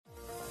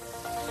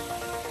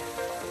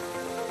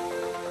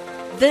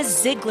The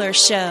Ziglar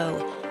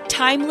Show.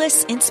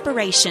 Timeless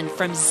inspiration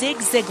from Zig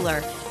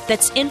Ziglar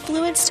that's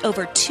influenced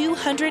over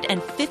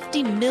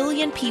 250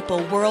 million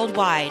people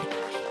worldwide.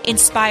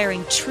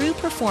 Inspiring true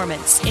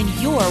performance in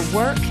your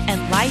work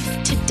and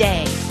life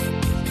today.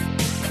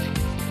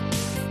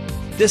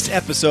 This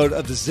episode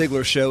of The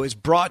Ziglar Show is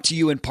brought to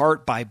you in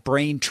part by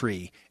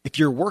Braintree. If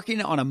you're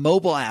working on a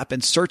mobile app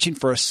and searching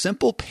for a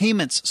simple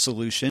payments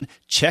solution,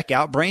 check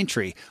out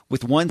Braintree.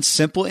 With one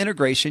simple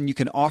integration, you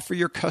can offer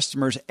your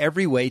customers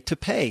every way to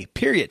pay,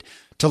 period.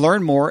 To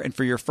learn more and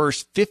for your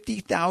first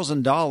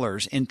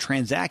 $50,000 in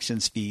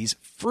transactions fees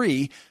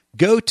free,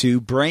 go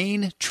to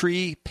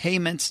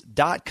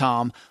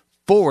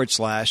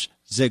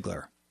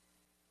braintreepayments.com/Ziglar.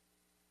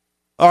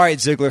 All right,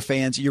 Ziglar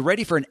fans, you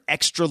ready for an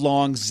extra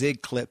long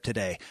Zig clip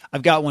today?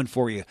 I've got one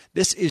for you.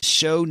 This is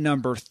show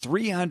number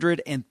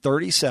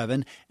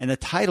 337, and the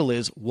title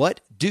is, What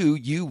Do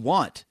You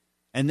Want?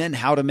 And then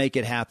how to make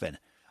it happen.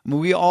 I mean,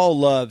 we all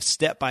love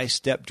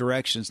step-by-step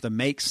directions to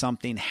make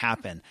something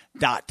happen,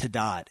 dot to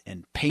dot,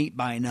 and paint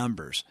by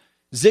numbers.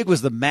 Zig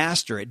was the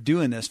master at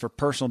doing this for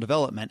personal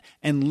development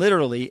and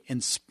literally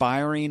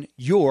inspiring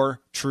your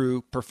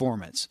true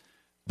performance.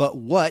 But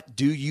what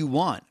do you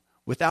want?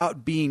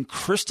 Without being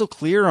crystal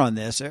clear on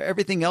this,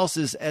 everything else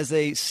is, as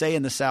they say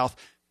in the South,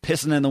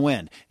 pissing in the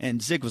wind.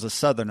 And Zig was a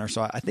Southerner,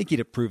 so I think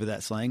he'd approve of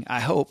that slang, I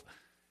hope.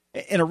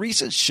 In a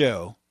recent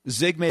show,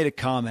 Zig made a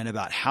comment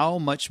about how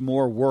much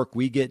more work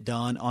we get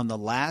done on the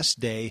last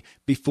day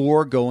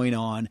before going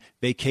on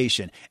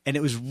vacation. And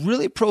it was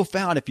really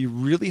profound if you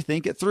really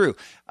think it through.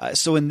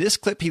 So in this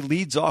clip, he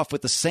leads off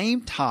with the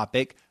same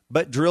topic,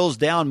 but drills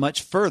down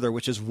much further,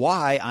 which is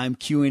why I'm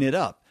queuing it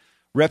up.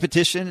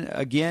 Repetition,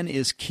 again,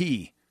 is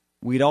key.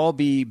 We'd all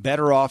be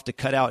better off to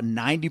cut out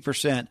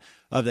 90%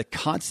 of the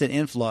constant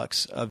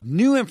influx of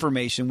new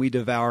information we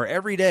devour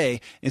every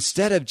day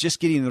instead of just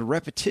getting the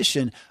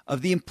repetition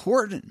of the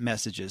important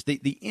messages,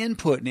 the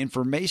input and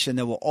information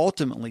that will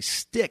ultimately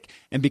stick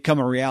and become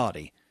a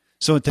reality.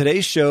 So in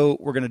today's show,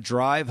 we're going to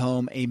drive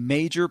home a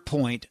major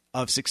point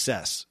of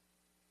success.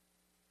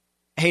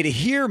 Hey, to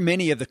hear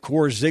many of the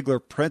core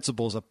Ziglar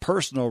principles of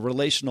personal,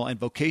 relational, and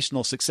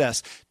vocational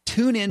success,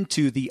 tune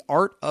into the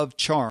Art of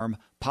Charm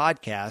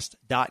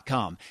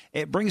podcast.com.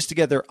 It brings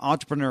together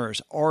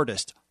entrepreneurs,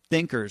 artists,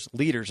 thinkers,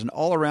 leaders, and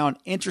all around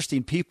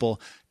interesting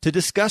people to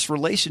discuss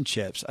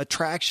relationships,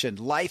 attraction,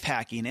 life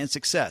hacking, and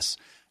success.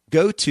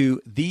 Go to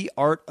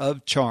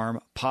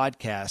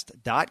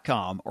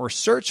theartofcharmpodcast.com or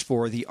search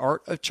for the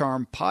Art of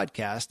Charm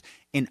podcast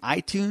in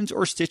iTunes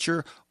or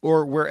Stitcher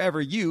or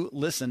wherever you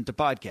listen to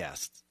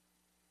podcasts.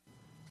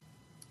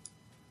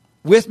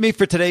 With me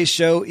for today's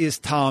show is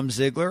Tom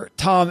Ziglar.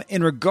 Tom,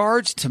 in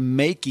regards to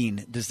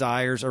making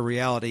desires a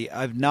reality,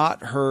 I've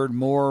not heard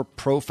more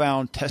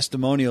profound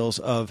testimonials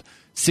of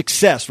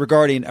success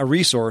regarding a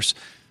resource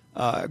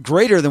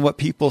greater than what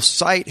people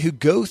cite who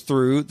go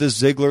through the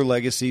Ziglar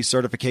Legacy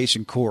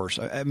Certification course.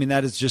 I mean,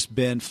 that has just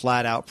been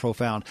flat out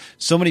profound.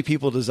 So many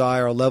people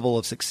desire a level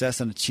of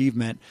success and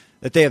achievement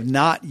that they have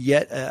not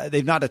yet,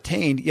 they've not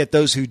attained, yet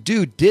those who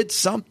do did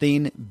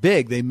something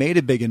big. They made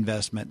a big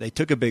investment. They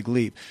took a big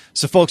leap.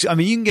 So folks, I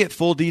mean, you can get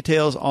full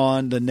details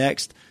on the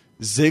next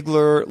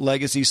Ziglar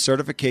Legacy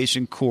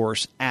Certification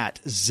course at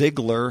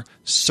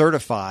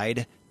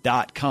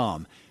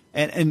ZiglarCertified.com.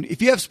 And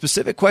if you have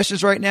specific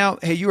questions right now,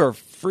 hey, you are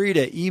free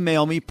to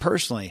email me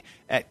personally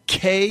at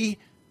K,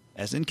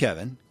 as in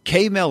Kevin,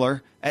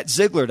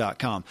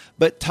 KMiller@Ziglar.com.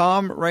 But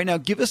Tom, right now,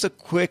 give us a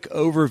quick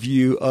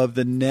overview of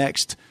the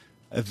next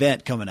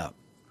event coming up.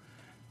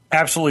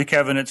 Absolutely,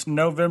 Kevin. It's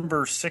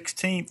November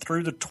 16th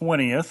through the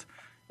 20th.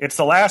 It's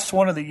the last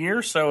one of the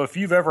year, so if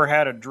you've ever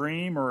had a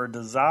dream or a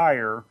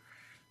desire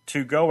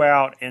to go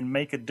out and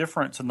make a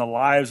difference in the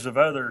lives of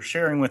others,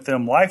 sharing with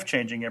them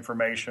life-changing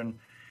information,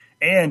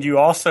 and you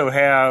also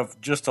have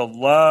just a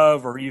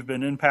love or you've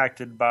been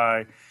impacted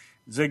by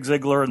Zig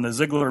Ziglar and the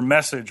Ziglar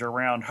message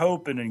around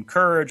hope and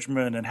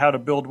encouragement and how to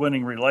build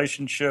winning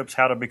relationships,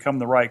 how to become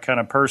the right kind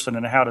of person,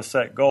 and how to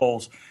set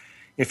goals.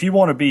 If you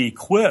want to be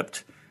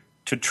equipped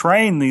to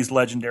train these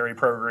legendary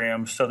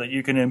programs so that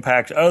you can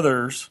impact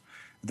others,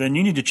 then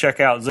you need to check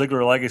out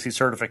Ziglar Legacy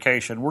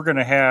Certification. We're going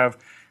to have,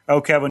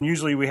 Kevin,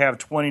 usually we have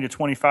 20 to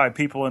 25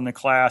 people in the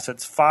class.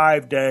 It's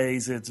 5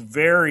 days. It's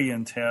very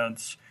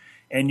intense.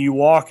 And you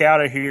walk out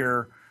of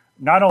here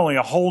not only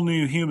a whole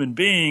new human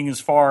being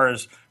as far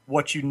as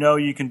what you know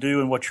you can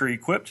do and what you're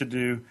equipped to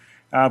do,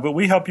 but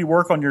we help you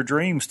work on your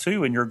dreams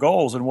too and your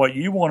goals and what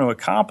you want to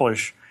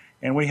accomplish.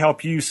 And we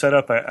help you set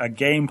up a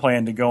game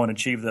plan to go and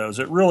achieve those.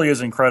 It really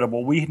is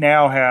incredible. We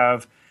now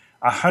have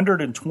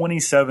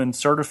 127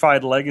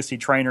 certified legacy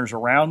trainers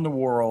around the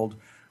world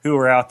who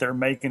are out there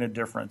making a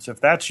difference.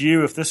 If that's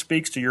you, if this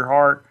speaks to your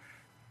heart,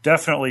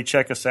 definitely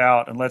check us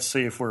out and let's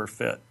see if we're a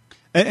fit.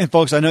 And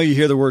folks, I know you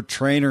hear the word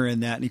trainer in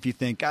that, and if you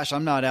think, gosh,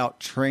 I'm not out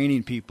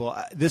training people,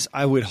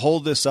 I would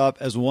hold this up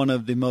as one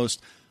of the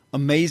most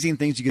amazing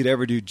things you could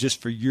ever do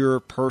just for your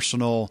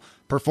personal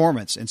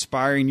performance,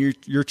 inspiring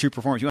your true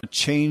performance. You want to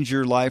change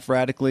your life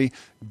radically,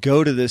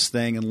 go to this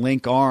thing and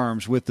link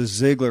arms with the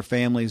Ziglar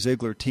family,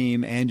 Ziglar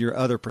team, and your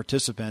other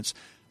participants.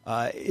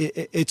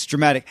 It's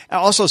dramatic. I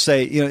also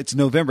say, it's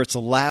November. It's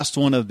the last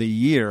one of the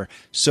year.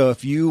 So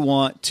if you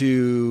want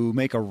to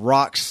make a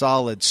rock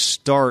solid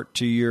start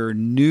to your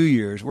New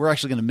Year's, we're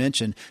actually going to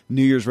mention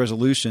New Year's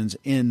resolutions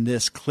in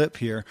this clip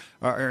here,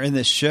 or in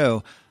this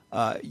show.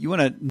 You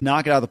want to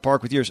knock it out of the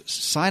park with yours.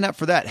 Sign up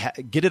for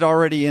that. Get it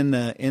already in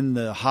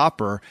the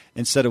hopper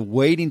instead of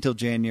waiting till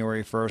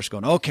January 1st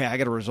going, okay, I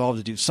got to resolve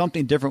to do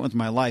something different with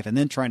my life and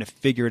then trying to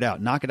figure it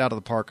out. Knock it out of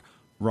the park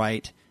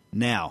right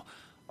now.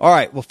 All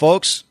right. Well,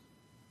 folks,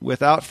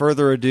 without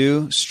further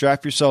ado,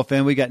 strap yourself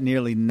in. We got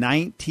nearly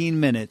 19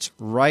 minutes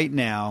right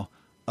now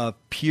of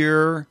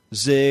pure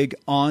Zig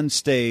on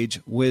stage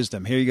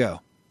wisdom. Here you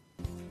go.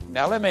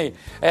 Now, let me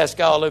ask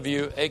all of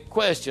you a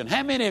question.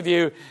 How many of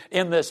you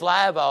in this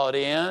live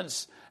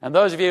audience, and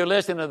those of you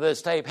listening to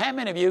this tape, how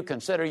many of you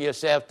consider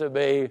yourself to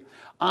be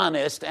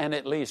honest and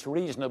at least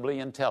reasonably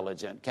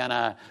intelligent? Can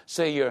I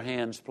see your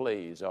hands,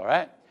 please? All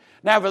right.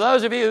 Now, for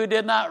those of you who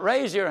did not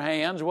raise your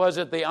hands, was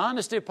it the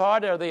honesty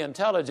part or the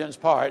intelligence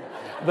part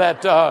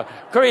that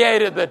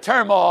created the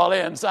turmoil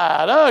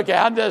inside? Okay,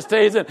 I'm just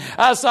teasing.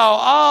 I saw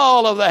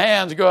all of the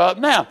hands go up.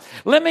 Now,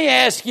 let me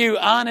ask you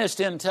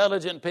honest,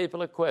 intelligent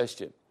people a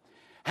question.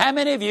 How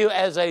many of you,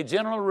 as a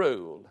general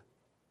rule,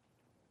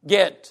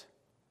 get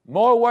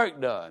more work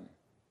done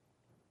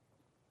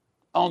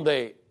on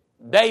the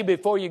day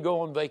before you go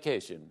on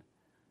vacation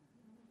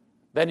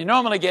than you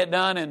normally get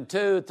done in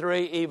 2,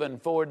 3, even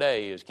 4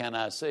 days? Can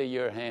I see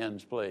your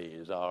hands,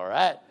 please? All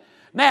right.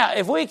 Now,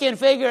 if we can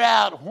figure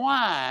out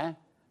why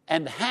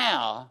and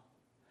how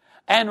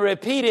and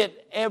repeat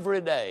it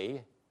every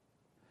day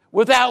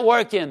without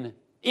working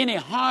any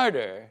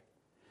harder,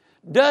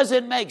 does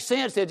it make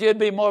sense that you'd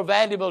be more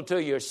valuable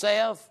to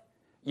yourself,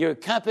 your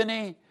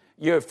company,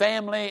 your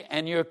family,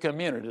 and your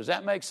community? Does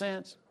that make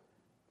sense?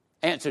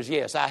 Answer is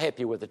yes. I'll help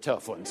you with the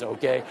tough ones,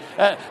 okay?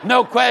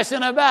 No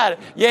question about it.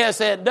 Yes,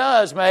 it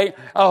does make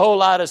a whole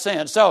lot of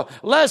sense. So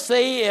let's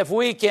see if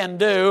we can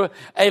do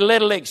a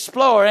little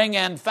exploring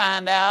and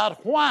find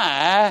out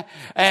why.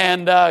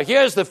 And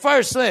here's the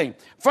first thing.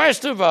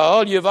 First of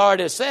all, you've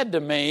already said to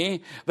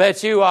me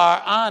that you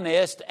are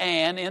honest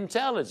and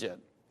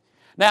intelligent.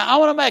 Now, I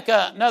want to make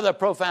another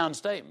profound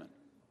statement.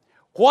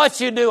 What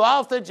you do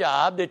off the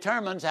job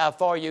determines how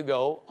far you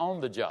go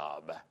on the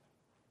job.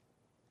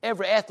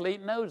 Every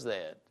athlete knows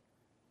that.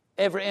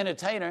 Every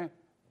entertainer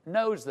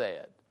knows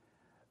that.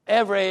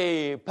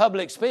 Every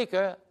public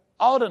speaker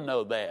ought to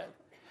know that.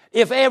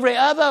 If every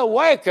other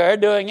worker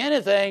doing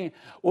anything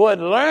would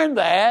learn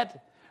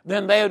that,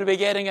 then they would be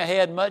getting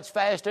ahead much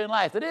faster in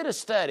life. They did a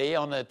study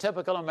on the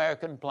typical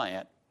American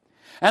plant,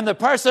 and the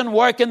person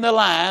working the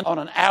line on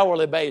an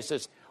hourly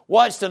basis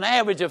watched an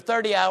average of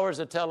 30 hours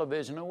of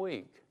television a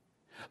week.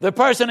 The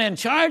person in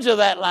charge of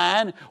that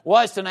line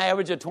watched an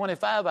average of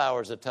 25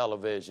 hours of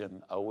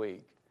television a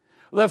week.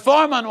 The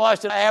foreman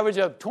watched an average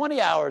of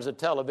 20 hours of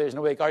television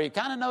a week. Are you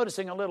kind of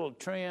noticing a little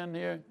trend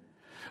here?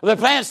 The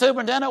plant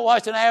superintendent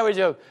watched an average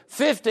of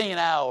 15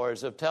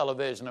 hours of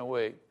television a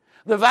week.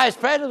 The vice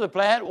president of the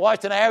plant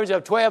watched an average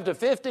of 12 to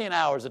 15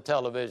 hours of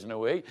television a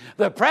week.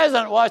 The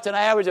president watched an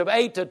average of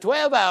 8 to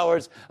 12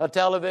 hours of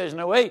television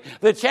a week.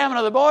 The chairman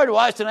of the board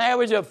watched an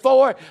average of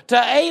 4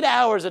 to 8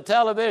 hours of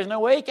television a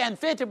week, and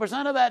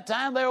 50% of that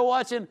time they were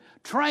watching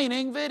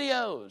training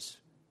videos.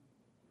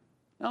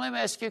 Now let me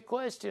ask you a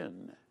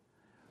question.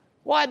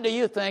 What do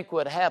you think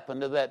would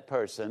happen to that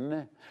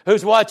person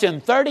who's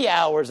watching 30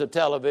 hours of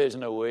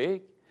television a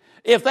week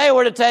if they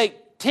were to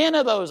take 10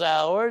 of those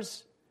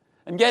hours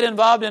and get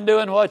involved in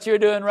doing what you're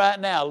doing right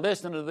now,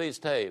 listening to these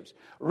tapes,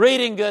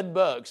 reading good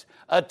books,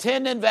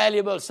 attending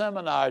valuable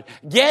seminars,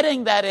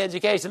 getting that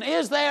education?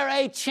 Is there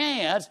a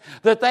chance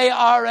that they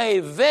are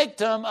a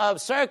victim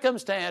of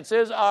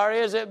circumstances, or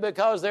is it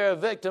because they're a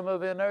victim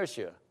of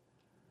inertia?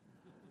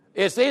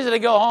 It's easy to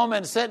go home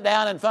and sit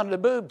down in front of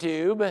the boob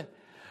tube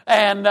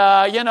and,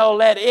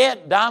 let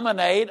it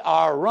dominate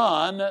or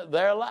run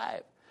their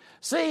life.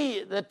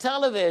 See, the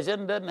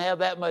television doesn't have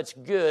that much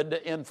good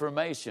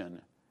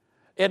information.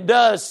 It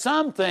does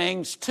some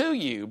things to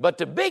you, but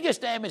the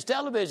biggest damage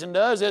television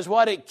does is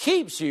what it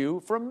keeps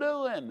you from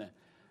doing.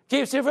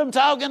 Keeps you from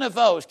talking to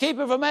folks, keep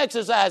you from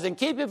exercising,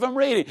 keep you from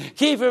reading,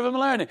 keep you from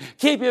learning,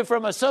 keep you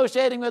from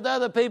associating with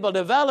other people,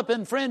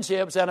 developing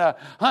friendships, and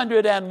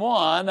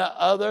 101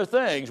 other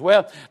things.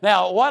 Well,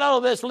 now, what all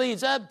of this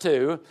leads up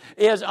to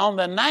is on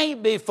the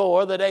night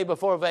before, the day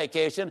before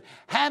vacation,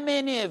 how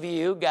many of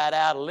you got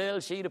out a little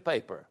sheet of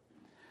paper?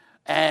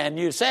 And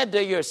you said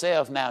to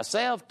yourself, now,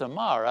 self,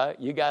 tomorrow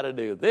you got to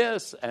do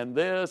this and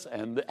this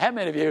and how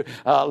many of you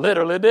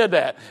literally did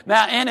that?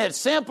 Now, in its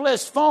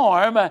simplest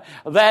form,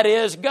 that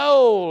is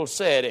goal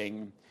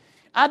setting.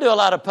 I do a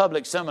lot of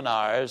public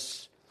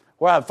seminars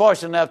where I'm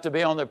fortunate enough to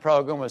be on the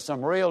program with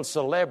some real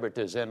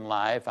celebrities in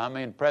life. I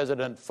mean,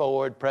 President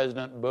Ford,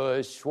 President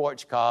Bush,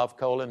 Schwarzkopf,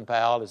 Colin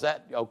Powell. Is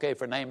that okay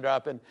for name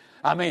dropping?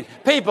 I mean,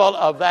 people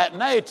of that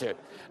nature.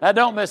 Now,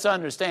 don't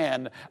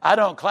misunderstand. I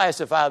don't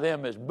classify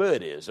them as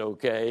buddies,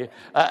 okay?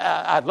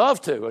 I'd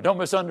love to. Don't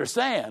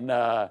misunderstand.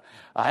 I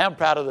am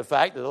proud of the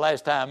fact that the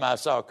last time I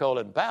saw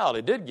Colin Powell,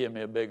 he did give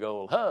me a big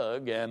old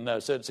hug,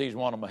 and since he's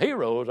one of my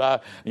heroes, I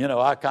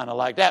kind of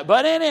like that.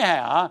 But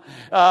anyhow,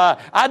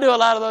 I do a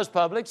lot of those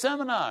public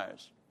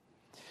seminars.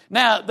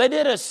 Now, they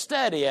did a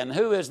study, and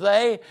who is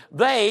they?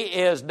 They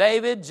is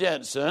David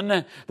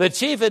Jensen, the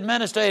Chief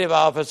Administrative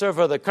Officer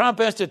for the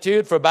Crump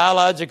Institute for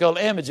Biological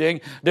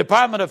Imaging,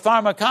 Department of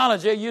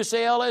Pharmacology,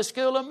 UCLA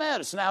School of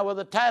Medicine. Now, with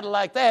a title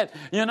like that,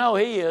 you know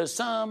he is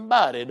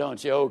somebody,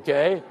 don't you,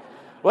 okay?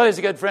 Well, he's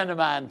a good friend of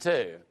mine,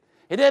 too.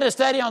 He did a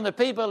study on the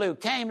people who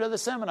came to the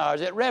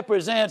seminars. It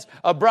represents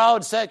a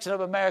broad section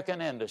of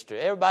American industry.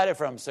 Everybody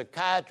from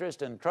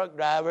psychiatrists and truck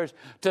drivers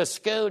to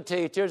school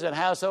teachers and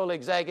household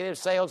executives,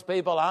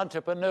 salespeople,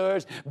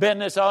 entrepreneurs,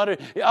 business owners,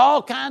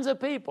 all kinds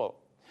of people.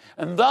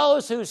 And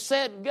those who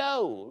set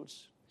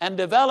goals and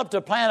developed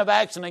a plan of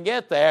action to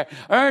get there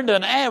earned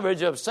an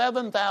average of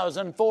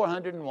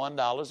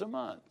 $7,401 a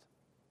month.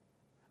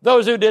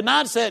 Those who did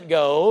not set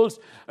goals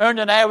earned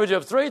an average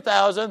of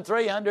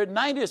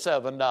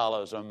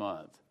 $3,397 a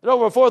month. There's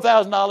over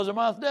 $4,000 a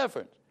month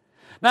difference.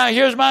 Now,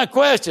 here's my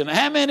question.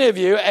 How many of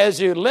you,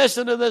 as you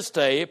listen to this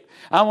tape,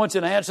 I want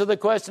you to answer the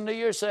question to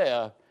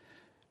yourself,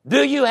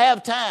 do you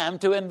have time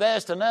to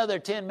invest another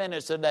 10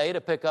 minutes a day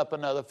to pick up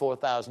another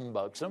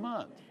 $4,000 a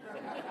month?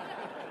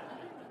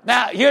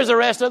 Now, here's the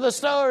rest of the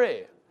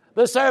story.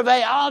 The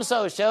survey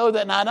also showed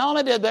that not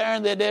only did they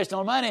earn the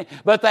additional money,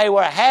 but they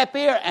were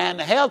happier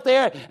and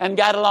healthier and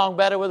got along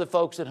better with the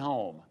folks at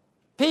home.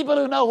 People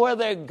who know where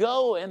they're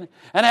going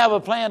and have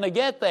a plan to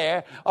get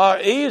there are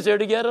easier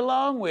to get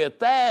along with.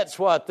 That's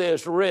what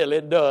this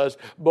really does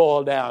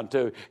boil down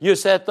to. You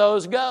set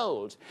those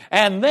goals.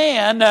 And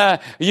then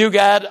you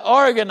got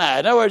organized.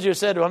 In other words, you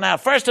said, well, now,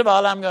 first of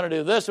all, I'm going to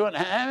do this one.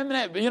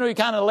 You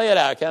kind of lay it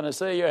out, kind of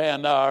see your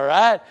hand, all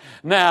right?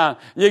 Now,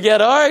 you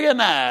get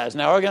organized.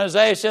 Now,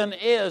 organization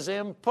is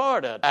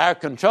important. Our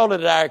controller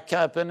at our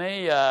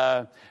company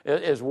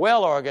is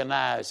well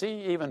organized.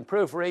 He even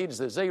proofreads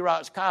the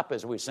Xerox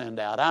copies we send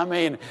out. I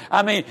mean,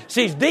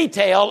 she's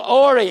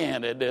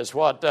detail-oriented is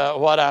what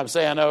I'm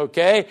saying,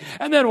 okay?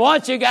 And then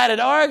once you got it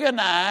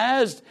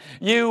organized,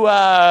 you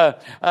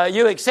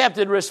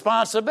accepted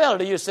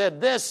responsibility. You said,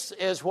 this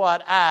is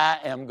what I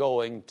am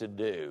going to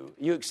do.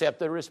 You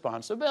accepted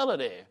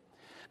responsibility.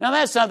 Now,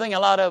 that's something a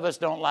lot of us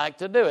don't like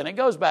to do, and it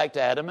goes back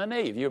to Adam and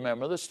Eve. You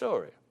remember the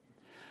story.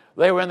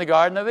 They were in the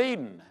Garden of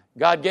Eden.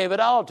 God gave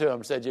it all to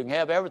them, said, you can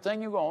have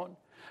everything you want.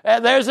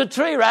 There's a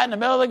tree right in the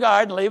middle of the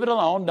garden. Leave it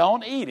alone.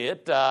 Don't eat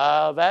it. You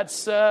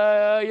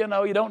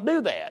don't do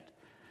that.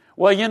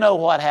 Well, you know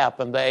what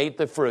happened. They ate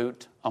the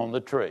fruit on the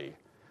tree.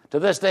 To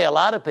this day, a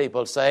lot of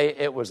people say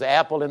it was the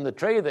apple in the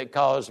tree that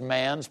caused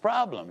man's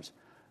problems.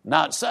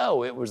 Not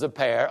so. It was the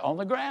pear on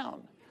the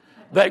ground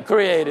that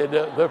created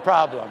the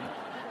problem.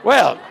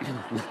 Well,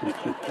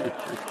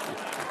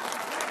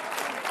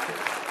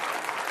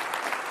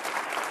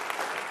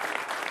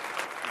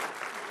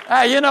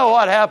 you know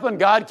what happened?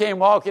 God came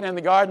walking in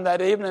the garden that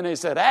evening and he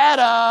said,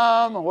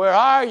 Adam, where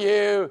are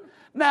you?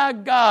 Now,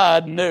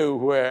 God knew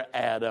where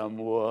Adam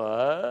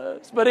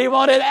was, but he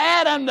wanted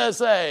Adam to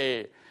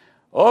say,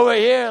 over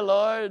here,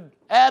 Lord.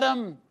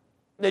 Adam,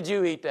 did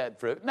you eat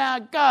that fruit? Now,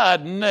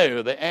 God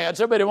knew the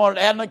answer, but he wanted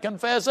Adam to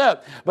confess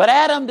up. But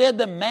Adam did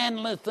the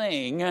manly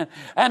thing and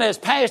has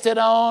passed it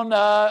on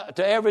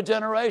to every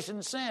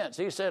generation since.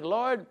 He said,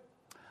 Lord,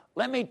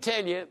 let me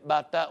tell you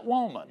about that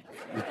woman.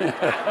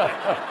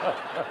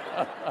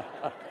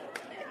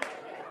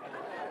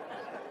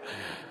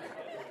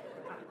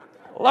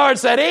 Lord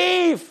said,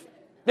 Eve,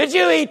 did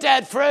you eat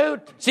that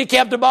fruit? She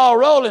kept the ball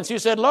rolling. She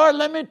said, Lord,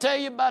 let me tell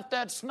you about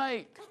that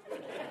snake.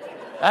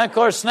 And, of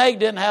course, snake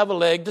didn't have a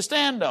leg to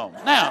stand on.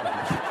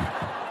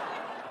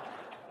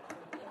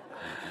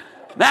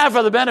 Now,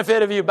 for the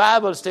benefit of you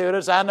Bible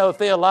students, I know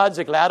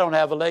theologically I don't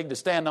have a leg to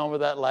stand on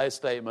with that last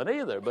statement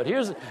either. But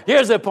here's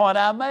the point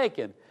I'm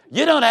making.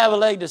 You don't have a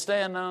leg to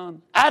stand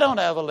on. I don't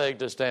have a leg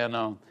to stand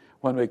on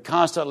when we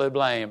constantly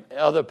blame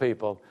other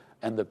people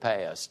and the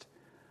past.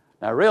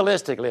 Now,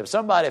 realistically, if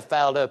somebody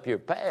fouled up your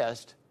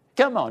past,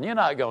 come on, you're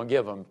not going to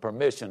give them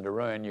permission to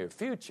ruin your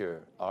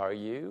future, are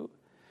you?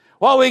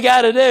 What we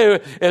got to do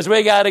is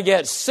we got to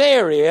get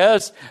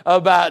serious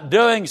about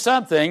doing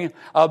something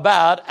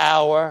about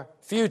our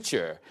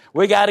future.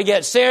 We got to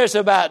get serious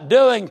about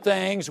doing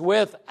things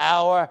with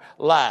our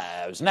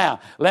lives. Now,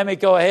 let me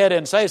go ahead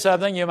and say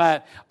something you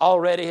might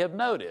already have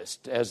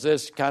noticed as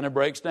this kind of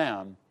breaks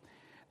down.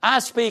 I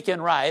speak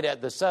and write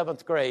at the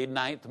 7th grade,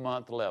 9th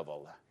month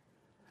level.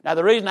 Now,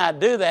 the reason I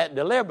do that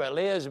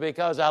deliberately is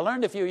because I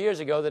learned a few years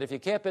ago that if you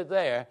kept it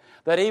there,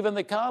 that even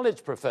the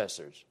college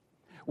professors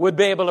would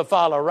be able to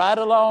follow right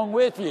along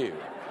with you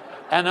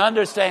and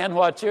understand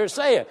what you're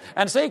saying.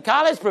 And see,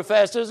 college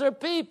professors are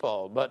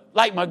people. But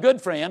like my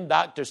good friend,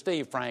 Dr.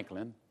 Steve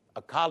Franklin,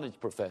 a college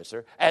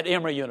professor at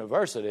Emory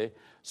University,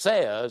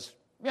 says,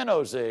 you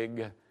know,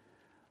 Zig,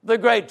 the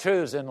great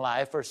truths in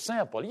life are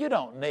simple. You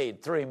don't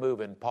need 3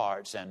 moving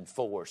parts and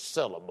 4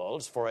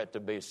 syllables for it to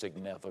be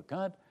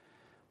significant.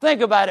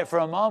 Think about it for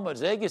a moment,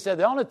 Zig. He said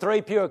the only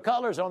 3 pure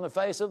colors on the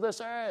face of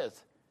this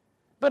earth.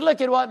 But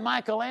look at what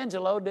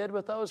Michelangelo did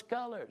with those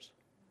colors.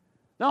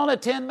 There are only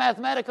 10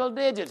 mathematical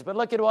digits, but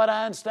look at what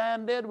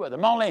Einstein did with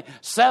them. Only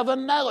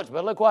 7 notes,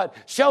 but look what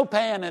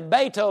Chopin and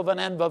Beethoven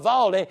and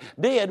Vivaldi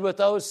did with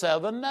those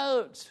 7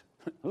 notes.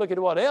 Look at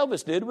what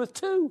Elvis did with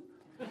 2.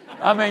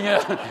 I mean,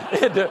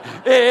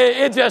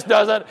 it just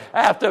doesn't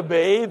have to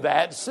be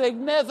that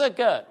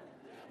significant.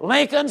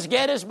 Lincoln's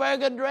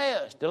Gettysburg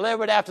Address,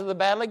 delivered after the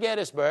Battle of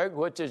Gettysburg,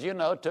 which, as you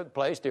know, took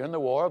place during the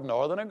War of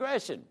Northern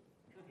Aggression.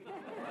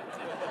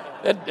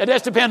 It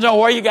just depends on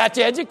where you got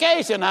your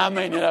education. I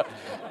mean,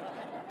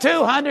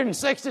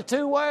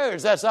 262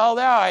 words, that's all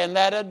there are in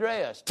that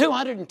address.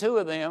 202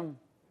 of them,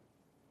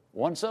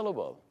 1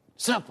 syllable.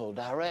 Simple,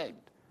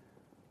 direct.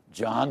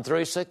 John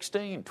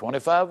 3:16,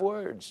 25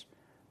 words.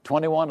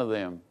 21 of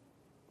them,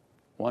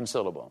 1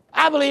 syllable.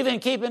 I believe in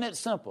keeping it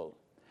simple.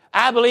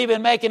 I believe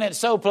in making it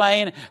so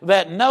plain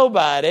that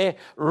nobody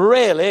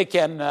really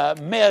can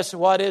miss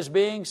what is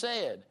being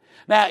said.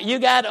 Now, you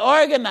got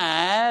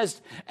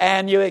organized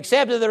and you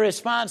accepted the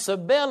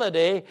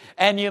responsibility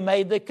and you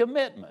made the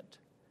commitment.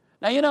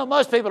 Now, you know,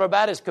 most people are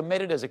about as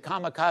committed as a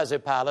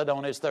kamikaze pilot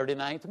on his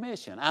 39th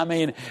mission. I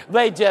mean,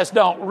 they just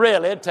don't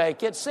really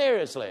take it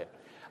seriously.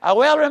 I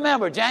well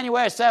remember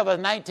January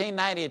 7th,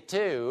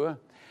 1992,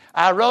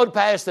 I rode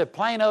past the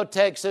Plano,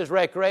 Texas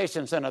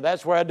Recreation Center.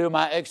 That's where I do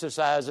my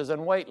exercises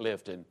and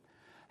weightlifting.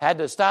 Had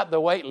to stop the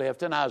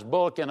weightlifting. I was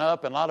bulking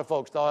up, and a lot of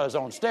folks thought I was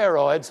on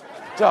steroids.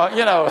 So,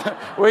 you know,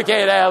 we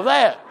can't have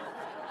that.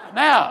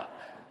 Now,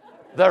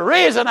 the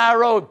reason I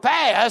rode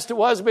past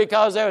was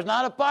because there was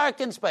not a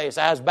parking space.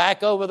 I was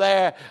back over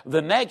there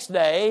the next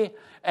day,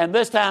 and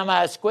this time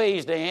I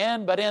squeezed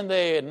in, but in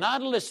the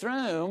Nautilus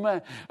room, they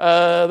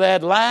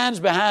had lines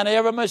behind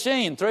every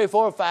machine, 3,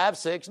 4, 5,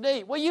 6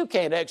 deep. Well, you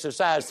can't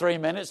exercise 3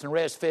 minutes and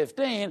rest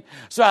 15.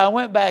 So I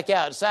went back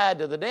outside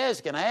to the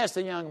desk, and I asked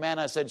the young man,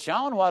 I said,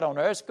 Sean, what on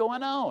earth's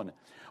going on?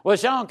 Well,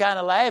 Sean kind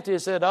of laughed. He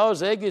said, oh,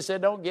 Zig, he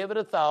said, don't give it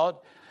a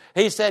thought.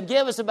 He said,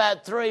 give us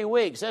about 3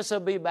 weeks. This will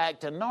be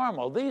back to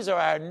normal. These are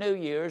our New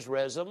Year's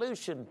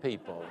resolution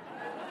people.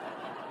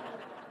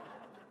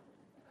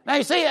 Now,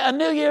 you see, a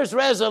New Year's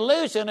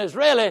resolution is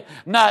really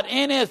not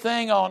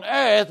anything on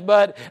earth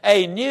but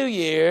a New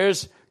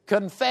Year's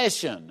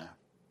confession.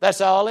 That's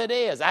all it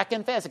is. I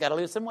confess I got to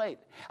lose some weight.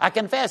 I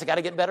confess I got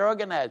to get better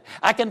organized.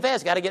 I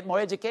confess I got to get more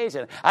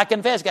education. I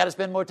confess I got to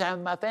spend more time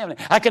with my family.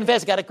 I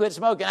confess I got to quit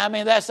smoking. I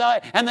mean, that's all.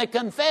 And the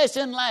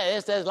confession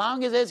lasts as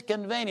long as it's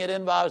convenient,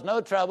 involves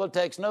no trouble,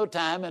 takes no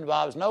time,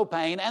 involves no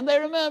pain, and they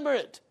remember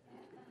it.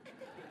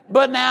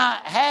 But now,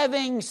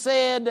 having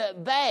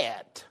said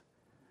that,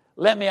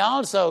 let me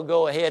also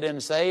go ahead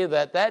and say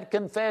that that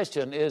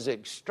confession is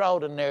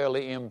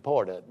extraordinarily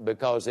important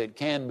because it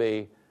can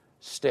be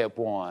step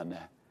 1.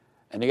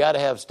 And you got to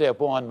have step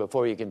 1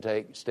 before you can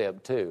take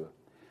step 2.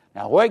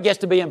 Now, where it gets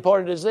to be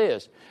important is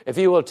this. If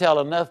you will tell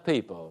enough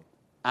people,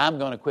 I'm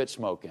going to quit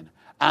smoking.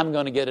 I'm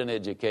going to get an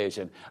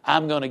education.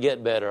 I'm going to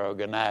get better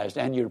organized.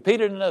 And you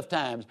repeat it enough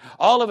times,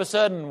 all of a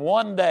sudden,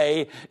 one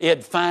day,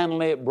 it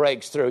finally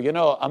breaks through. You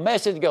know, a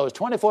message goes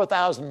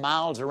 24,000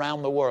 miles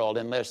around the world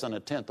in less than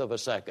 1/10 of a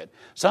second.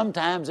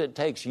 Sometimes it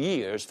takes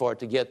years for it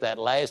to get that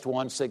last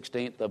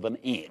 1/16 of an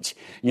inch.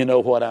 You know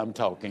what I'm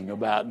talking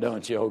about,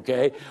 don't you,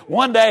 okay?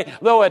 One day,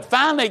 though it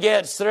finally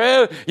gets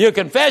through, you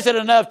confess it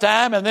enough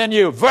time, and then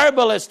you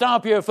verbally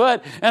stomp your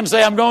foot and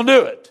say, I'm going to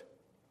do it.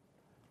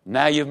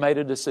 Now you've made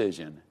a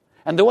decision.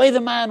 And the way the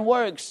mind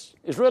works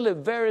is really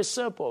very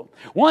simple.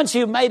 Once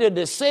you've made a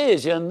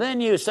decision, then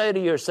you say to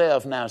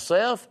yourself, now,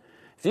 self,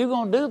 if you're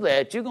going to do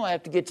that, you're going to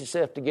have to get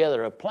yourself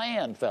together a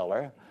plan,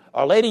 feller.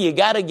 Or lady, you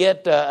got to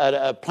get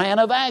a plan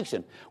of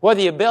action.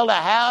 Whether you build a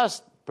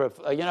house,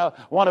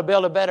 want to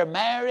build a better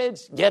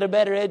marriage, get a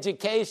better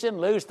education,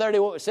 lose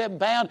 37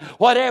 pounds,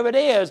 whatever it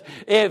is,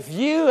 if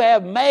you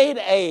have made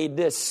a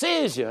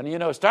decision,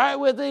 start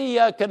with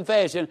the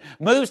confession,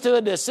 moves to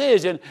a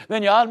decision,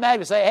 then you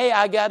automatically say, hey,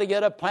 I got to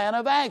get a plan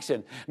of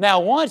action. Now,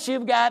 once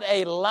you've got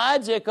a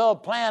logical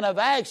plan of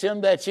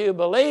action that you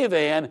believe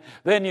in,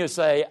 then you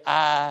say,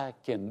 I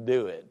can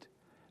do it.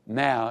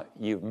 Now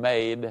you've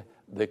made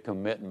the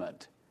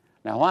commitment.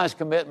 Now, why is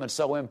commitment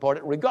so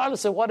important?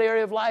 Regardless of what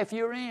area of life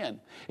you're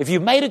in. If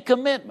you've made a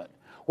commitment,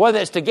 whether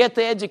it's to get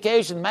the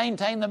education,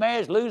 maintain the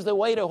marriage, lose the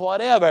weight, or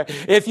whatever,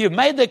 if you've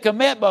made the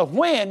commitment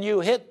when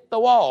you hit the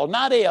wall,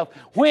 not if,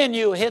 when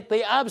you hit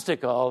the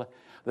obstacle,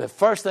 the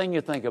first thing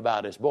you think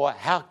about is, boy,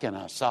 how can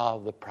I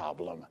solve the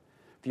problem?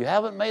 If you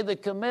haven't made the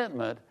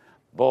commitment,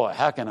 boy,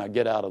 how can I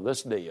get out of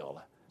this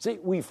deal? See,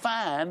 we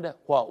find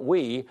what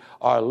we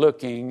are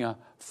looking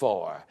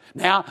for.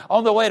 Now,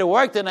 on the way to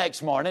work the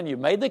next morning, you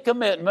made the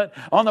commitment.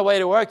 On the way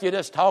to work, you're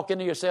just talking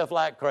to yourself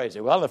like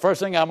crazy. Well, the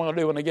first thing I'm going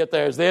to do when I get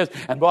there is this,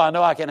 and boy, I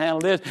know I can handle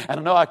this, and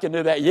I know I can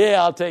do that.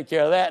 Yeah, I'll take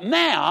care of that.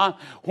 Now,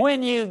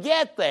 when you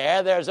get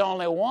there, there's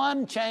only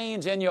one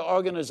change in your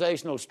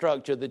organizational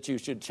structure that you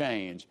should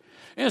change.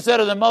 Instead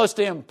of the most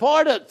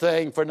important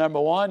thing for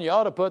number one, you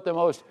ought to put the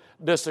most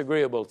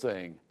disagreeable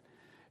thing.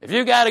 If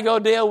you got to go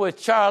deal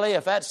with Charlie,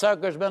 if that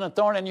sucker's been a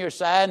thorn in your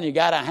side and you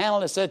got to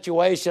handle the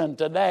situation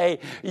today,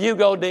 you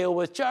go deal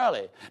with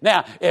Charlie.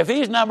 Now, if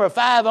he's number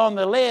 5 on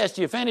the list,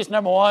 you finish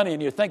number 1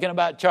 and you're thinking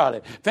about Charlie.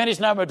 Finish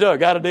number 2,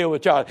 got to deal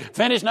with Charlie.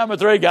 Finish number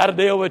 3, got to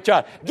deal with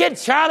Charlie. Get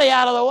Charlie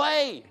out of the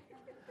way.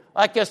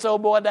 Like this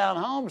old boy down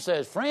home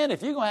says, friend,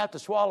 if you're going to have to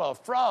swallow a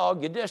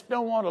frog, you just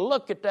don't want to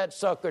look at that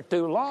sucker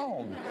too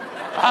long.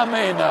 I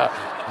mean,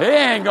 he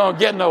ain't going to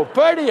get no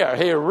prettier.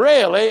 He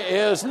really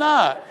is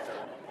not.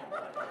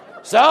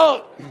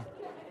 So,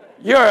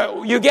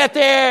 you get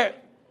there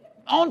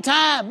on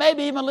time,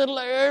 maybe even a little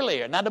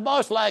earlier. Now, the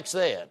boss likes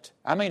that.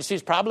 I mean,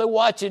 she's probably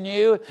watching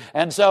you.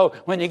 And so,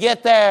 when you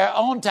get there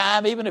on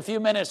time, even a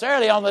few minutes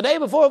early, on the day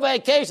before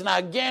vacation,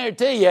 I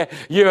guarantee you,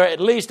 you're at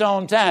least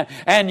on time.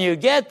 And you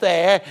get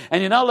there,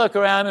 and you don't look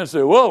around and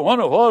say, well, I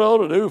wonder what I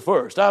ought to do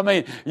first. I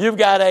mean, you've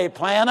got a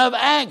plan of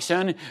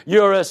action.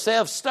 You're a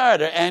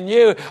self-starter. And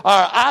you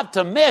are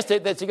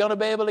optimistic that you're going to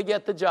be able to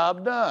get the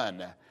job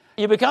done.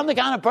 You become the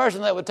kind of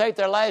person that would take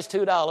their last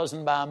 $2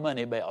 and buy a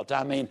money belt.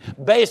 I mean,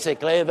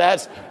 basically,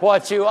 that's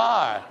what you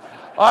are.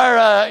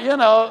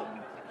 Or,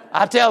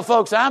 I tell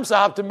folks I'm so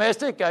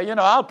optimistic,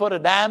 I'll put a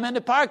dime in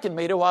the parking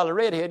meter while the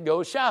redhead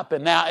goes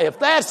shopping. Now, if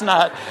that's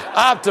not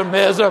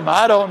optimism,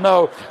 I don't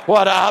know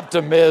what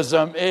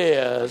optimism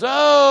is.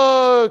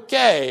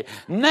 Okay.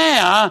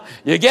 Now,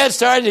 you get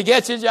started, you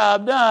get your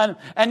job done,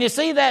 and you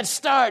see that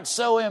start's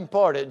so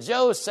important.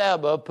 Joe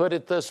Saba put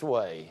it this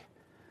way.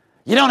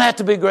 You don't have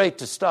to be great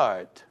to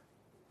start,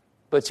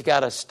 but you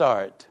got to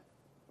start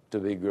to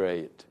be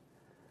great.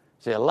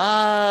 See, a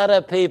lot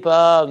of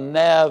people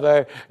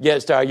never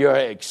get started. You're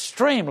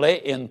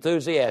extremely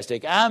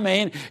enthusiastic. I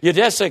mean, you're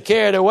just so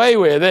carried away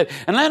with it.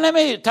 And let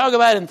me talk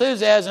about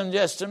enthusiasm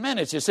just a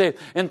minute. You see,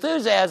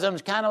 enthusiasm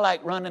is kind of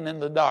like running in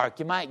the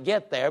dark. You might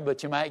get there,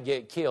 but you might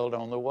get killed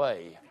on the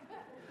way.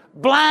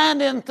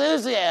 Blind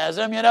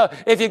enthusiasm,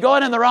 if you're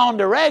going in the wrong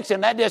direction,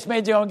 that just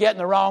means you're going to get in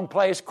the wrong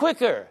place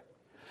quicker.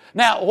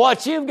 Now,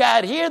 what you've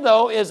got here,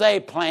 though, is a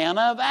plan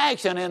of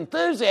action.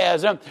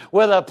 Enthusiasm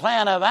with a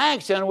plan of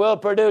action will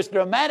produce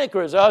dramatic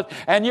results,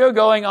 and you're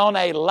going on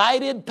a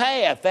lighted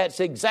path. That's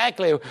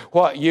exactly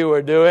what you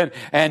are doing,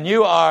 and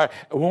you are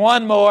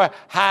one more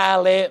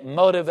highly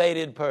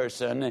motivated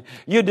person.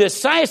 You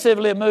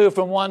decisively move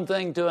from one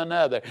thing to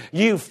another.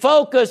 You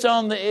focus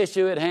on the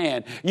issue at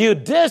hand. You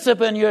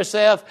discipline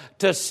yourself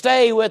to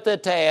stay with the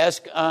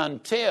task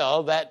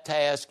until that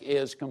task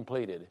is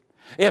completed.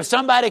 If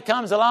somebody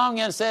comes along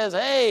and says,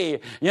 hey,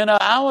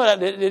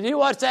 did you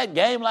watch that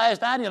game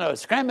last night?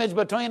 Scrimmage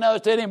between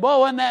those two teams. Boy,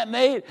 wasn't that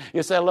neat?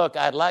 You say, look,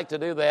 I'd like to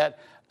do that.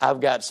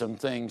 I've got some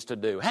things to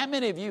do. How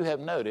many of you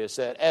have noticed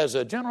that as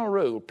a general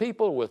rule,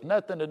 people with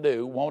nothing to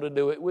do want to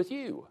do it with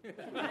you?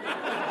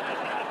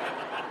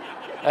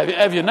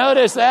 Have you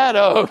noticed that?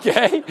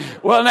 Okay.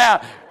 Well,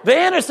 now, the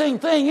interesting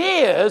thing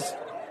is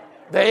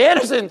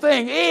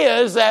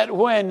that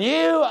when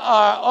you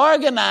are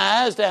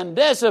organized and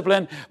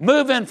disciplined,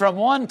 moving from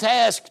one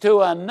task to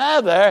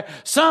another,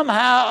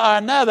 somehow or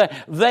another,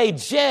 they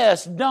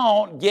just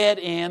don't get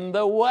in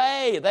the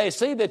way. They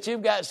see that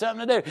you've got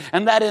something to do.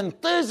 And that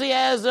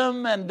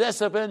enthusiasm and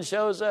discipline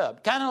shows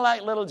up. Kind of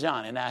like little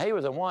Johnny. Now, he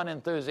was a one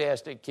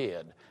enthusiastic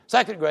kid.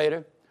 Second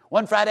grader.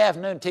 One Friday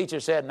afternoon,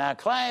 teacher said, now,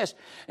 class,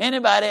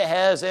 anybody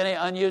has any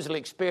unusual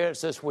experience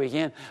this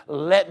weekend,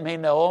 let me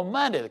know on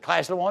Monday. The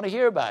class will want to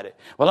hear about it.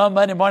 Well, on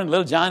Monday morning,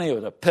 little Johnny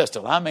was a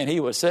pistol. I mean, he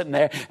was sitting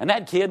there, and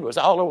that kid was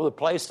all over the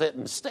place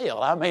sitting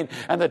still. I mean,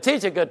 and the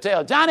teacher could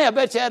tell, Johnny, I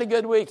bet you had a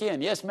good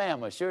weekend. Yes,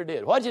 ma'am, I sure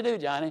did. What'd you do,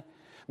 Johnny?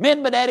 Me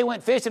and my daddy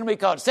went fishing, and we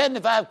caught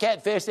 75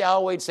 catfish. They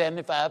all weighed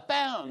 75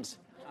 pounds.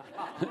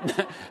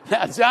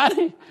 Now,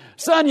 Johnny,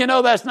 son,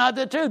 that's not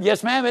the truth.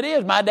 Yes, ma'am, it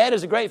is. My dad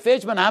is a great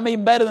fisherman. I'm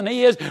even better than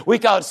he is. We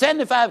caught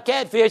 75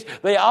 catfish.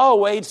 They all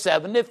weighed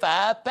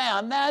 75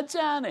 pounds. Now,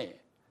 Johnny,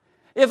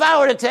 if I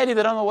were to tell you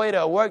that on the way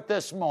to work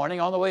this morning,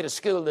 on the way to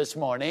school this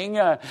morning,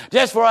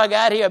 just before I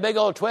got here, a big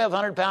old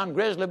 1,200-pound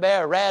grizzly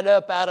bear ran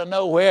up out of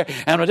nowhere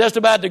and was just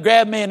about to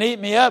grab me and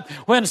eat me up,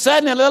 when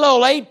suddenly a little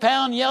old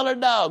 8-pound yeller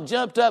dog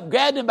jumped up,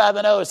 grabbed him by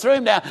the nose, threw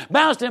him down,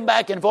 bounced him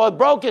back and forth,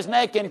 broke his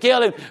neck and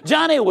killed him.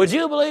 Johnny, would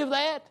you believe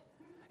that?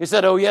 He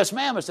said, oh, yes,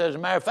 ma'am. I said, as a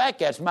matter of fact,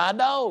 that's my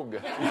dog.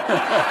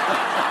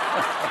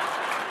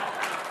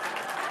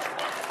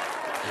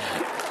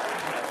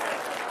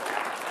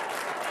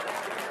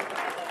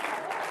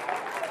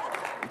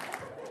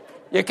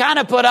 You kind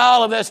of put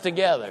all of this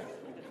together.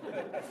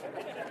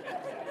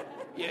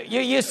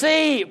 You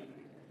see,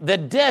 the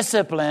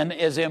discipline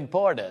is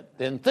important.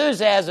 The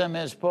enthusiasm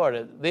is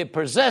important. The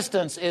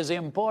persistence is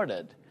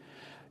important.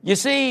 You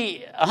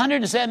see,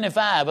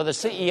 175 of the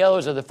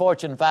CEOs of the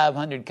Fortune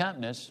 500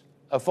 companies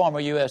of former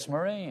U.S.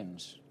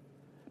 Marines.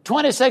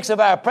 26 of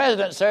our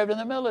presidents served in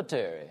the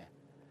military.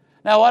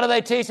 Now, what do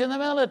they teach in the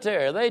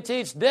military? They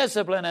teach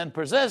discipline and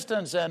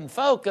persistence and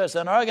focus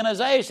and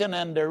organization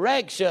and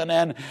direction,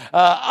 and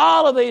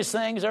all of these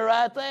things are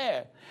right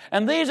there.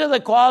 And these are the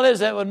qualities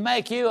that would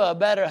make you a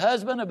better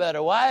husband, a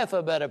better wife,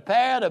 a better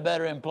parent, a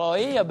better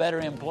employee, a better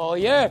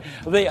employer,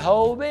 the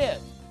whole bit.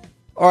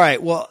 All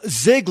right, well,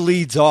 Zig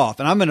leads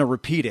off, and I'm going to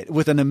repeat it,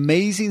 with an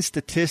amazing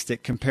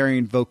statistic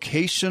comparing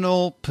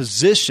vocational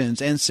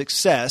positions and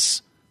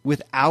success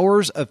with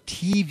hours of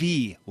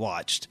TV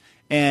watched.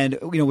 And,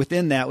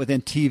 within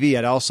TV,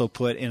 I'd also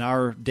put in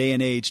our day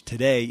and age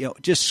today,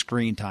 just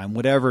screen time,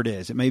 whatever it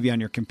is. It may be on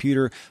your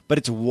computer, but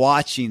it's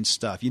watching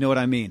stuff. You know what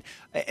I mean?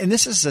 And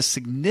this is a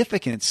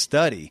significant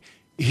study.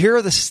 Here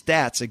are the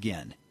stats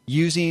again,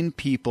 using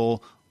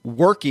people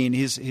working.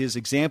 His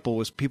example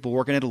was people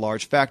working at a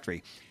large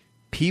factory.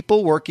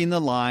 People working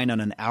the line on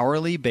an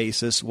hourly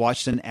basis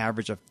watched an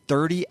average of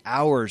 30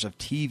 hours of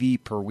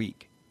TV per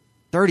week.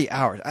 30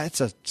 hours.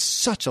 That's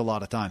such a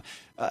lot of time.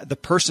 The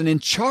person in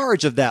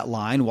charge of that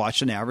line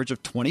watched an average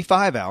of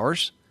 25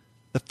 hours.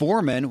 The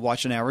foreman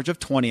watched an average of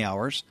 20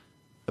 hours.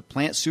 The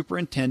plant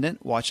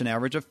superintendent watched an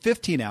average of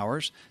 15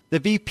 hours. The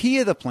VP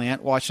of the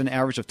plant watched an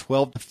average of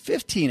 12 to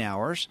 15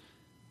 hours.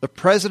 The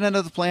president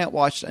of the plant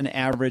watched an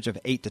average of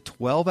 8 to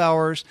 12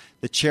 hours.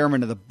 The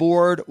chairman of the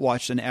board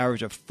watched an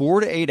average of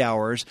 4 to 8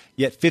 hours,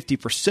 yet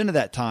 50% of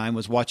that time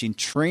was watching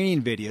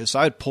training videos. So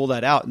I would pull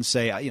that out and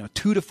say,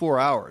 2 to 4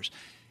 hours.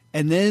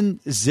 And then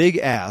Zig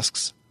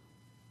asks,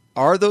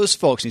 are those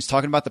folks, and he's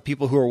talking about the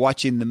people who are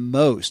watching the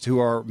most, who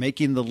are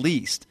making the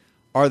least,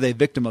 are they a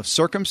victim of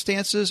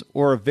circumstances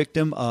or a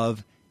victim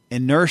of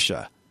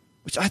inertia?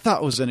 Which I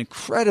thought was an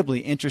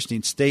incredibly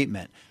interesting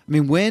statement. I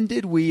mean, when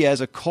did we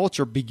as a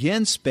culture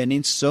begin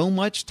spending so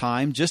much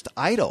time just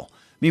idle? I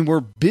mean,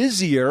 we're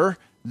busier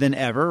than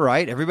ever,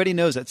 right? Everybody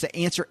knows that's the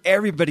answer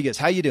everybody gets.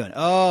 How you doing?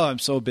 Oh, I'm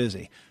so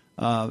busy.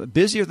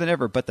 Busier than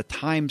ever, but the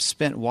time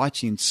spent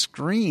watching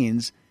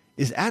screens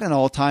is at an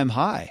all-time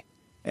high.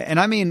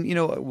 And I mean,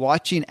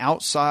 watching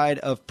outside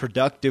of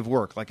productive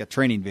work, like a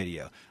training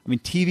video. I mean,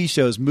 TV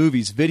shows,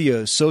 movies,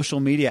 videos, social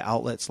media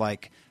outlets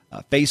like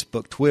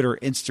Facebook, Twitter,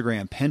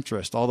 Instagram,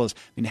 Pinterest, all those.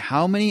 I mean,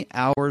 how many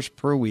hours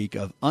per week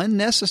of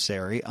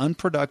unnecessary,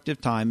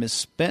 unproductive time is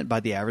spent by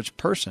the average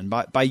person,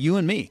 by you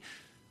and me?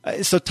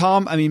 So,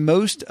 Tom, I mean,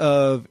 most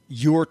of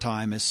your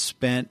time is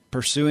spent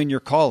pursuing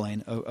your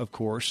calling, of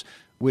course,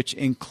 which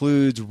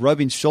includes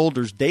rubbing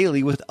shoulders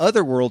daily with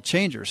other world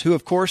changers who,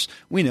 of course,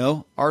 we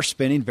know are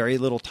spending very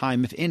little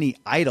time, if any,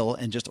 idle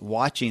and just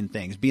watching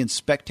things, being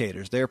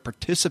spectators. They're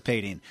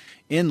participating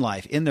in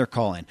life, in their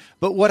calling.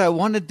 But what I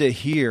wanted to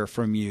hear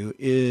from you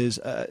is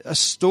a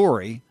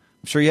story,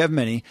 I'm sure you have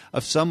many,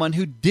 of someone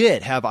who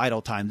did have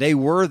idle time. They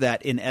were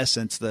that, in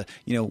essence,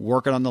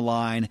 working on the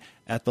line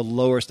at the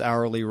lowest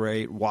hourly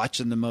rate,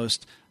 watching the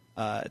most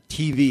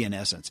TV, in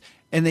essence.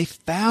 And they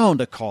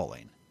found a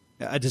calling,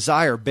 a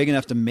desire big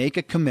enough to make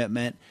a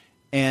commitment,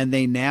 and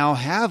they now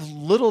have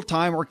little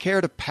time or care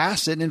to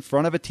pass it in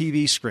front of a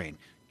TV screen.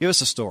 Give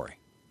us a story.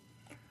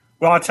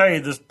 Well, I'll tell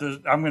you,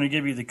 I'm going to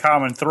give you the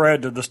common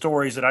thread to the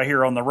stories that I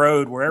hear on the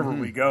road wherever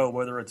we go,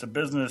 whether it's a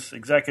business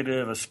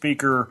executive, a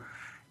speaker,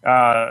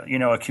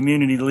 a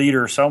community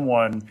leader,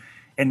 someone,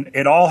 and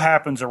it all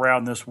happens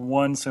around this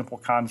one simple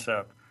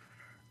concept.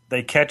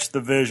 They catch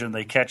the vision,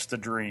 they catch the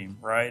dream,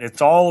 right? It's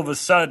all of a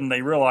sudden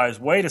they realize,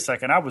 wait a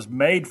second, I was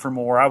made for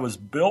more, I was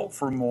built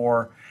for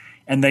more,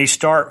 and they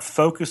start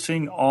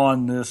focusing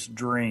on this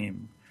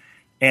dream.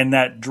 And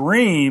that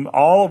dream,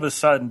 all of a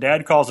sudden,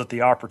 Dad calls it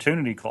the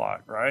opportunity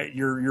clock, right?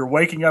 You're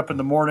waking up in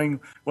the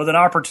morning with an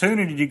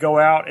opportunity to go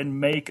out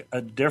and make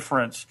a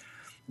difference.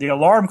 The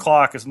alarm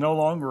clock is no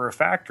longer a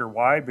factor.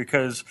 Why?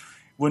 Because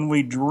when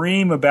we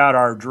dream about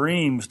our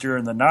dreams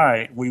during the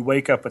night, we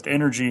wake up with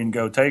energy and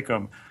go take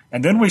them.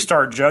 And then we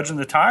start judging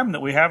the time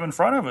that we have in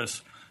front of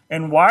us.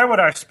 And why would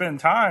I spend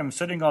time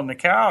sitting on the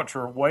couch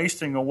or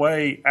wasting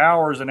away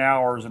hours and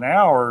hours and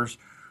hours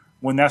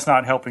when that's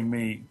not helping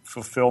me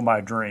fulfill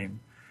my dream?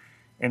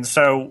 And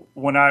so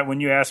when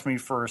you ask me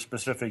for a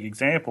specific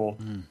example,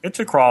 it's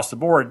across the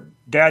board.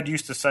 Dad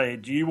used to say,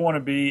 do you want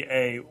to be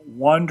a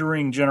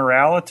wandering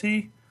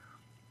generality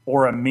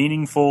or a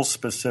meaningful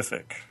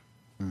specific?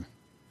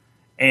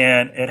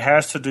 And it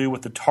has to do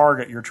with the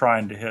target you're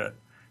trying to hit.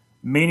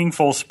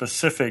 Meaningful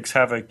specifics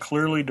have a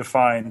clearly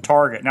defined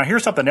target. Now,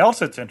 here's something else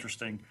that's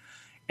interesting.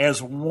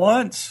 As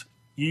once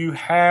you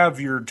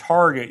have your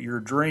target, your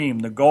dream,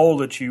 the goal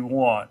that you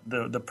want,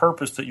 the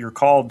purpose that you're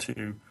called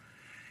to,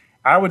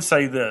 I would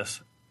say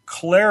this: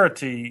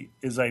 clarity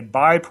is a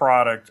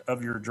byproduct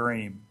of your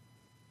dream.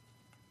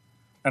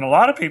 And a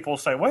lot of people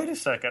say, wait a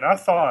second, I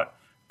thought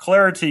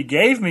clarity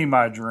gave me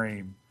my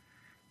dream.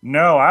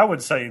 No, I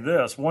would say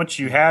this: once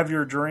you have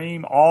your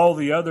dream, all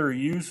the other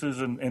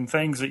uses and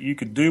things that you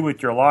could do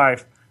with your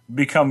life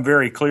become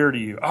very clear to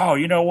you. Oh,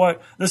 you know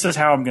what? This is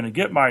how I'm going to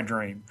get my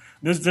dream.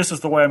 This is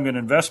the way I'm going to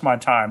invest my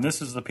time.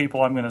 This is the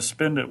people I'm going to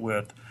spend it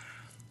with.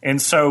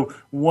 And so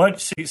we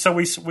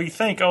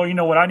think, oh, you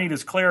know what I need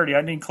is clarity.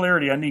 I need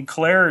clarity. I need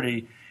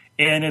clarity.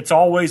 And it's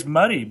always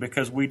muddy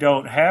because we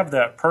don't have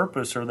that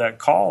purpose or that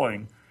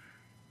calling.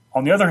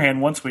 On the other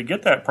hand, once we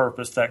get that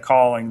purpose, that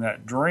calling,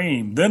 that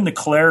dream, then the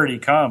clarity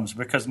comes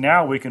because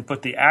now we can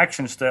put the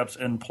action steps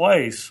in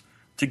place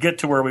to get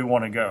to where we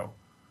want to go.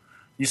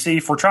 You see,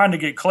 if we're trying to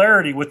get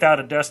clarity without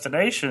a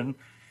destination,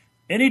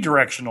 any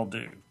direction will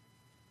do.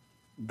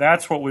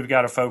 That's what we've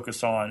got to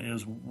focus on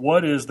is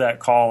what is that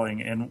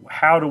calling and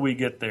how do we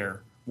get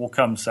there will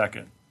come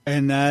second.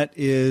 And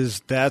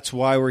that's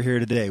why we're here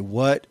today.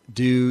 What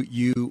do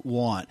you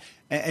want?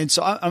 And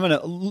so I'm going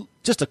to,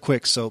 just a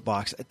quick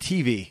soapbox,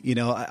 TV. You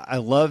know, I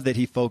love that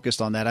he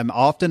focused on that. I'm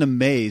often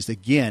amazed,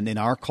 again, in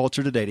our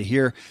culture today to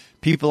hear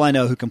people I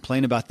know who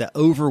complain about the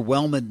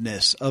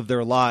overwhelmedness of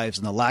their lives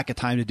and the lack of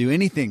time to do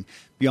anything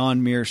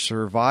beyond mere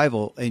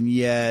survival. And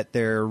yet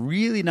they're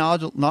really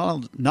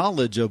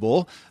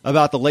knowledgeable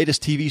about the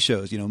latest TV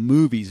shows, you know,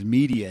 movies,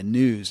 media,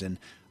 news, and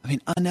I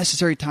mean,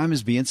 unnecessary time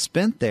is being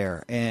spent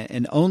there,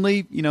 and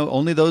only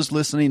those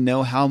listening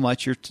know how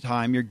much your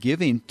time you're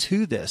giving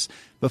to this.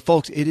 But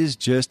folks, it is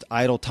just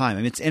idle time. I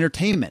mean, it's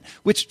entertainment,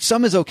 which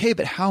some is okay,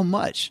 but how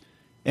much?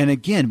 And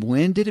again,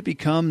 when did it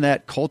become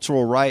that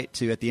cultural right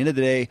to, at the end of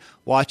the day,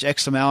 watch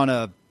X amount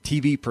of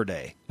TV per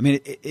day? I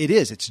mean, it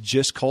is. It's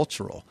just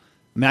cultural.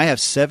 I mean, I have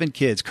 7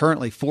 kids,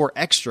 currently 4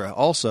 extra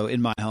also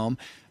in my home.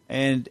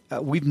 And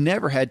we've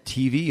never had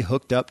TV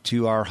hooked up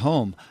to our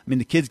home. I mean,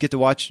 the kids get to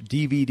watch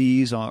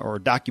DVDs or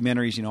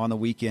documentaries, you know, on the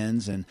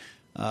weekends. And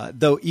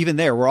though even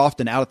there, we're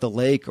often out at the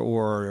lake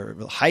or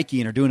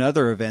hiking or doing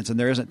other events, and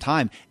there isn't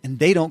time. And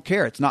they don't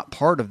care. It's not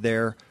part of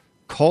their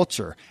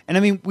culture. And I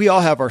mean, we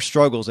all have our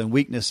struggles and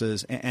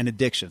weaknesses and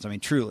addictions. I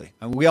mean, truly.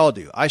 I mean, we all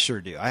do. I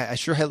sure do. I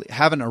sure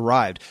haven't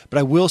arrived. But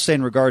I will say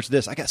in regards to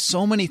this, I got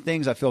so many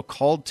things I feel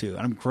called to, and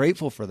I'm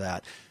grateful for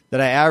that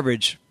I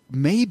average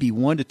maybe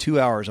 1 to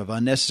 2 hours of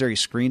unnecessary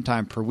screen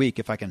time per week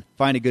if I can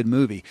find a good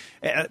movie,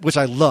 which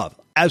I love.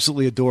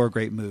 Absolutely adore a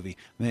great movie.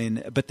 I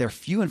mean, but they're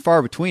few and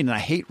far between, and I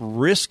hate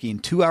risking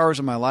 2 hours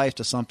of my life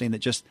to something that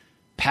just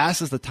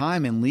passes the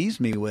time and leaves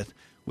me with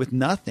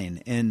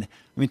nothing. And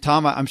I mean,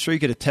 Tom, I'm sure you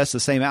could attest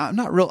the same. I'm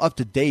not real up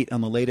to date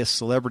on the latest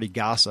celebrity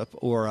gossip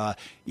or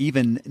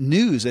even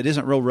news that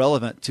isn't real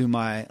relevant to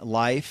my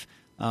life.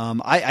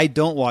 I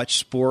don't watch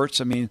sports.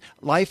 I mean,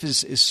 life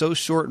is so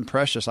short and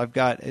precious.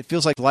 It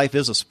feels like life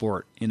is a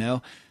sport, you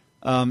know?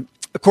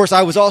 Of course,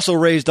 I was also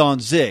raised on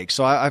Zig,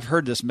 so I've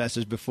heard this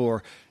message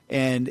before.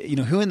 And, you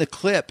know, who in the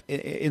clip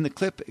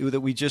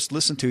that we just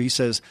listened to, he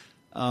says,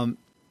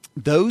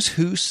 those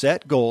who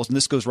set goals, and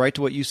this goes right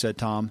to what you said,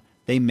 Tom,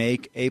 they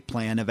make a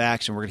plan of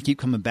action. We're going to keep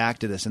coming back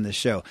to this in this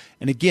show.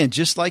 And again,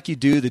 just like you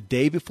do the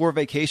day before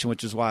vacation,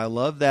 which is why I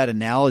love that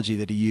analogy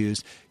that he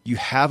used, you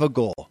have a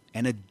goal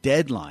and a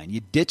deadline. You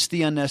ditch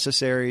the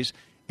unnecessaries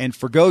and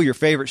forgo your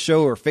favorite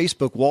show or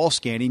Facebook wall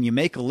scanning. You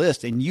make a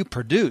list and you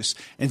produce.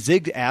 And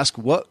Zig asked,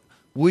 what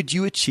would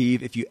you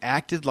achieve if you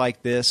acted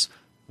like this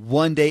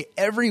one day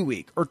every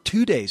week or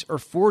 2 days or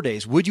 4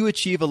 days? Would you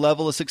achieve a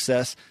level of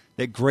success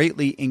that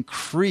greatly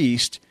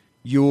increased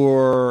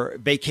your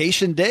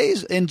vacation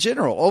days in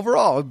general,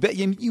 overall?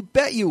 You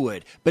bet you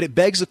would. But it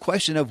begs the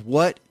question of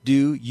what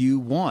do you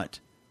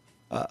want?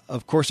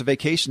 Of course, a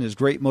vacation is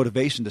great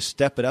motivation to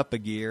step it up a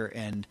gear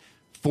and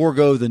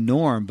forego the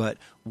norm. But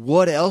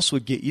what else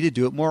would get you to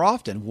do it more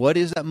often? What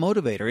is that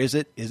motivator? Is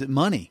it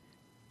money?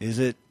 Is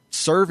it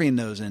serving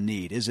those in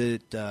need? Is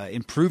it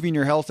improving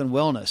your health and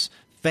wellness,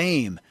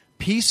 fame,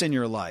 peace in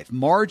your life,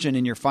 margin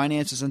in your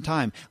finances and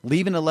time,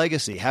 leaving a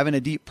legacy, having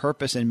a deep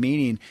purpose and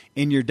meaning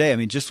in your day? I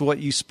mean, just what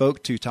you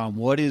spoke to, Tom.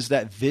 What is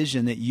that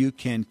vision that you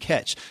can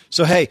catch?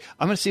 So, hey,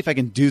 I'm going to see if I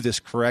can do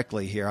this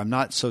correctly here. I'm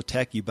not so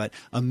techie, but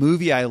a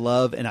movie I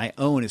love and I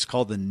own is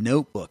called The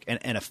Notebook,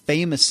 and a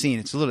famous scene.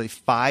 It's literally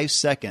 5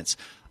 seconds.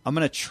 I'm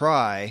going to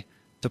try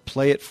to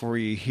play it for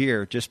you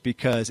here just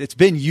because it's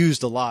been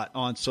used a lot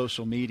on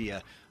social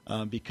media.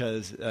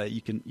 Because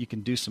you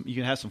can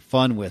have some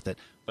fun with it.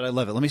 But I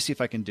love it. Let me see if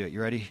I can do it.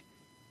 You ready?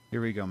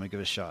 Here we go. I'm going to give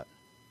it a shot.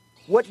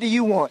 What do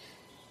you want?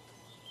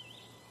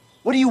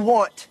 What do you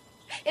want?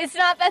 It's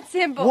not that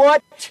simple.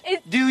 What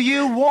do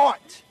you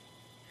want?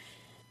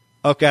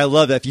 Okay, I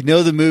love that. If you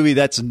know the movie,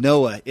 that's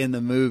Noah in the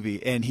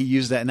movie, and he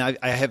used that, and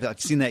I've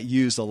seen that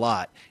used a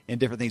lot in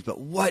different things. But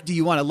what do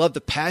you want? I love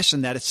the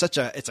passion that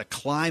it's a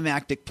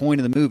climactic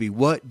point in the movie.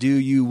 What do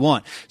you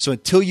want? So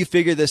until you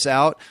figure this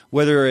out,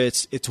 whether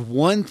it's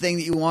one thing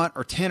that you want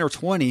or 10 or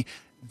 20,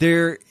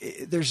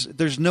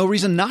 there's no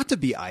reason not to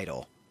be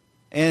idle.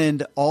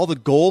 And all the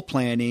goal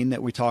planning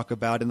that we talk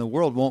about in the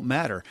world won't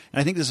matter.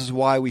 And I think this is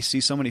why we see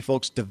so many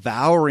folks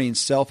devouring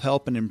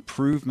self-help and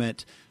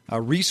improvement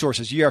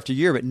resources year after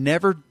year, but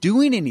never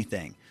doing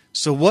anything.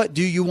 So what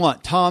do you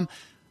want? Tom,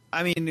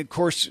 I mean, of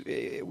course,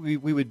 we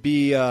would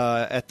be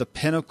at the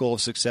pinnacle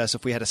of success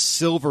if we had a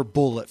silver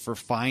bullet for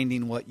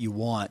finding what you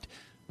want.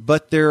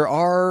 But there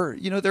are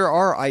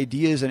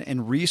ideas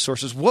and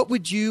resources. What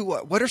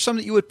are some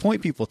that you would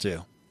point people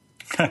to?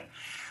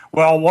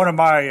 Well, one of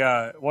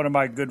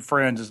my good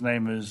friends, his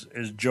name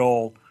is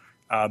Joel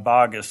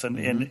Bogus,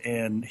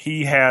 and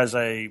he has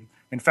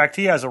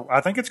I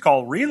think it's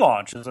called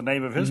Relaunch is the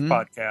name of his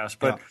podcast.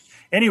 But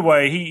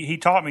anyway, he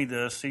taught me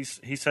this.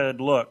 He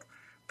said, look,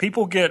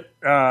 people get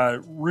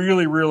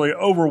really, really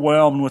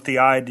overwhelmed with the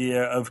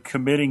idea of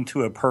committing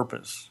to a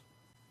purpose,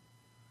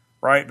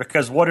 right?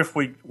 Because what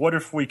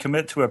if we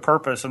commit to a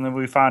purpose and then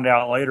we find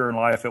out later in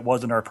life it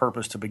wasn't our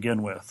purpose to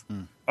begin with?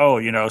 Oh,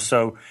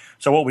 so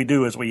what we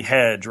do is we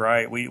hedge,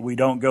 right? We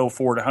don't go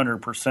for it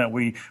 100%.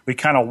 We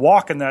kind of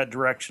walk in that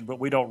direction, but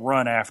we don't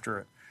run after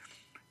it.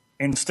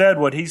 Instead,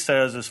 what he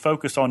says is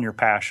focus on your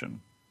passion.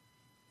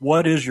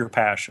 What is your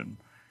passion?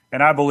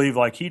 And I believe,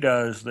 like he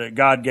does, that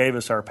God gave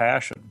us our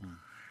passion.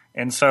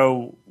 And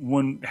so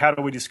how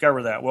do we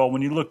discover that? Well,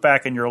 when you look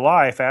back in your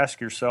life, ask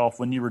yourself,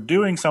 when you were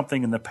doing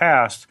something in the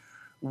past,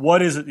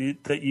 what is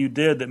it that you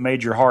did that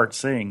made your heart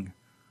sing?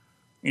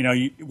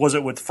 Was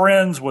it with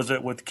friends? Was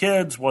it with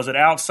kids? Was it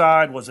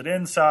outside? Was it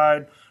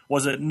inside?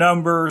 Was it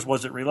numbers?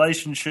 Was it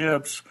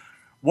relationships?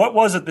 What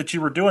was it that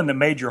you were doing that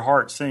made your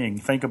heart sing?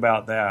 Think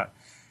about that.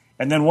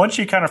 And then once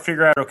you kind of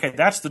figure out, okay,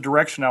 that's the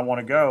direction I want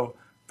to go,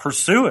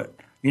 pursue it.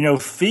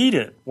 Feed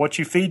it. What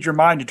you feed your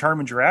mind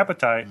determines your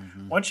appetite.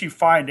 Mm-hmm. Once you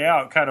find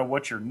out kind of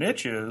what your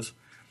niche is,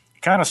 you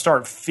kind of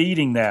start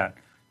feeding that.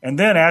 And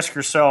then ask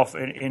yourself,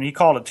 and he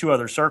called it 2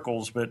 other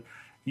circles, but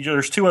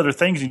there's 2 other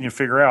things you need to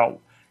figure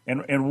out.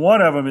 And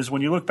one of them is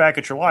when you look back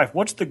at your life,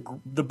 what's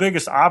the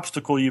biggest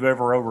obstacle you've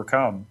ever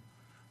overcome?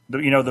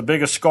 The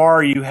biggest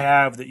scar you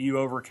have that you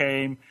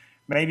overcame.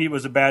 Maybe it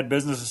was a bad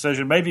business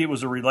decision. Maybe it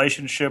was a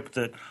relationship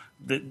that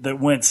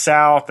went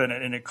south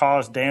and it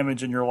caused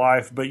damage in your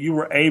life, but you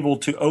were able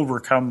to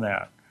overcome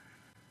that.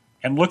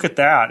 And look at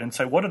that and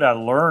say, what did I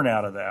learn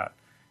out of that?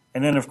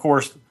 And then, of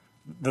course,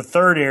 the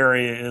third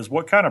area is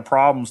what kind of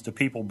problems do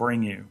people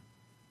bring you?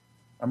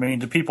 I mean,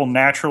 do people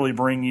naturally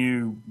bring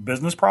you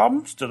business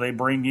problems? Do they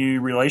bring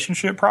you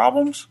relationship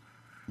problems?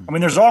 I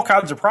mean, there's all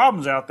kinds of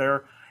problems out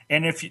there.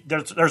 And if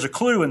there's a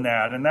clue in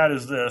that, and that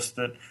is this,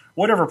 that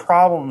whatever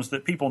problems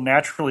that people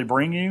naturally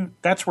bring you,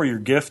 that's where your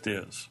gift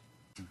is.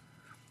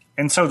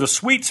 And so the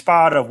sweet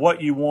spot of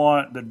what you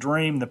want, the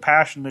dream, the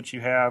passion that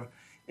you have,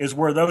 is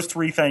where those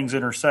 3 things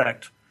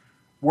intersect.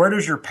 Where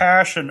does your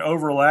passion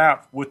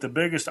overlap with the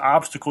biggest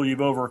obstacle you've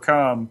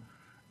overcome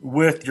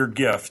with your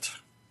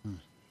gift?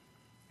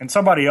 And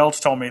somebody else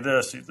told me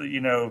this,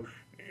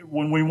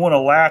 when we want to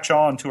latch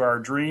on to our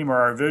dream or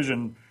our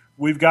vision,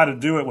 we've got to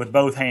do it with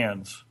both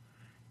hands.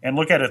 And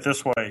look at it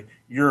this way.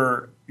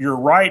 Your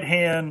right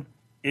hand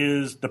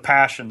is the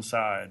passion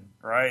side,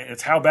 right?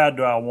 It's how bad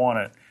do I want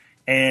it?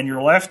 And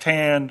your left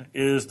hand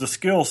is the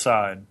skill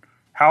side.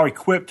 How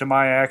equipped am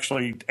I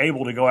actually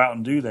able to go out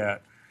and do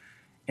that?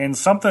 And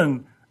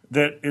something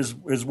that is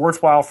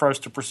worthwhile for us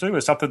to pursue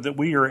is something that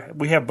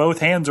we have both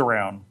hands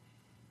around.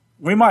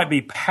 We might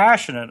be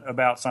passionate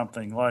about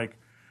something, like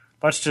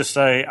let's just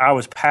say I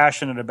was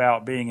passionate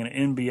about being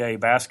an NBA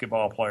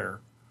basketball player.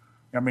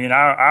 I mean,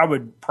 I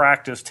would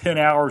practice 10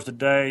 hours a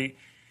day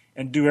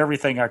and do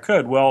everything I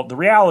could. Well, the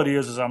reality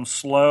is I'm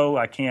slow,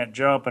 I can't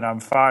jump, and I'm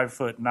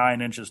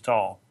 5'9"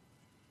 tall.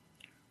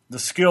 The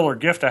skill or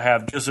gift I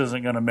have just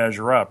isn't going to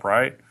measure up,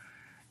 right?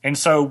 And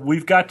so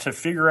we've got to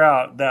figure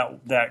out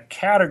that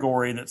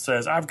category that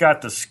says I've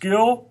got the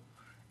skill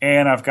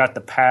and I've got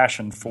the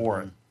passion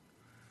for it.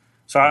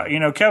 So,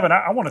 Kevin,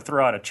 I want to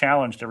throw out a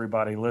challenge to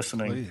everybody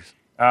listening,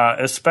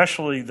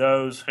 especially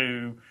those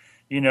who,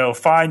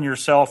 find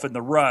yourself in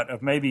the rut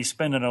of maybe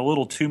spending a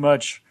little too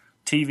much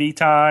TV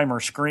time or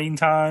screen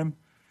time.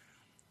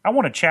 I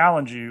want to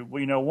challenge you.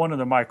 One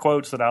of my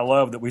quotes that I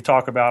love that we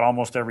talk about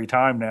almost every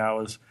time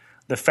now is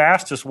the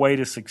fastest way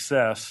to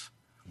success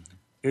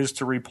is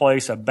to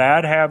replace a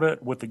bad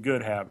habit with a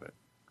good habit.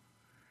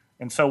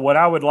 And so what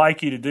I would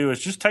like you to do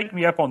is just take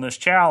me up on this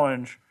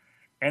challenge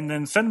and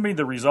then send me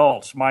the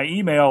results. My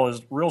email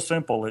is real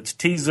simple. It's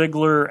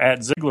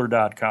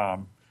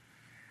tziegler@ziegler.com.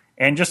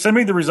 And just send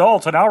me the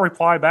results, and I'll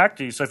reply back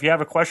to you. So if you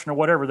have a question or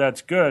whatever,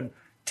 that's good.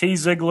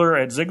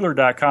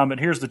 tziegler@ziegler.com. But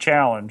here's the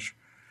challenge.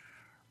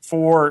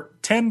 For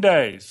 10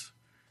 days,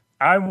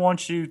 I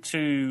want you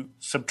to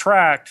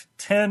subtract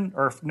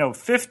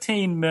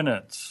 15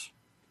 minutes.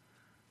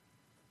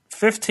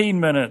 15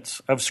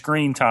 minutes of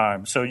screen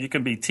time. So you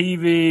can be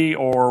TV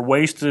or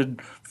wasted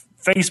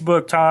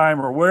Facebook time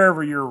or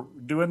wherever you're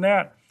doing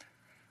that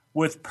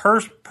with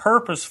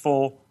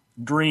purposeful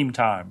dream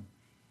time.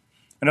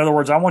 In other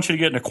words, I want you to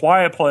get in a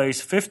quiet place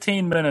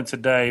 15 minutes a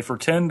day for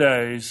 10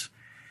 days,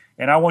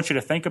 and I want you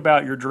to think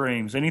about your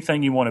dreams,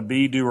 anything you want to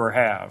be, do, or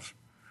have.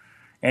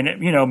 And,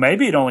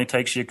 maybe it only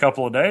takes you a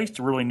couple of days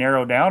to really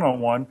narrow down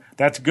on one.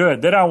 That's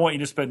good. Then I want you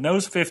to spend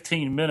those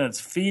 15 minutes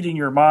feeding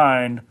your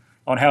mind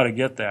on how to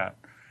get that.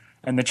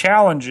 And the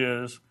challenge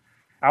is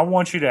I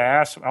want you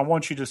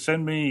to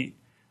send me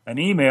an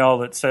email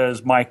that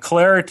says my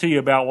clarity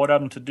about what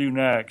I'm to do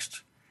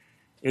next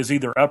is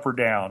either up or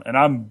down. And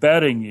I'm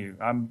betting you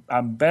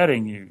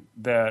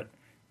that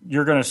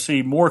you're going to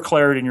see more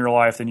clarity in your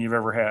life than you've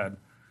ever had.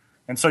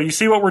 And so you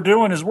see what we're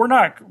doing is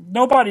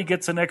nobody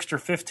gets an extra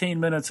 15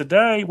 minutes a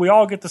day. We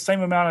all get the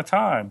same amount of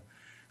time.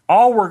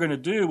 All we're going to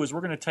do is we're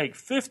going to take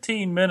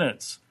 15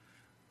 minutes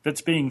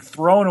that's being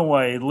thrown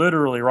away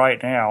literally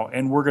right now,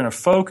 and we're going to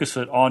focus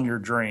it on your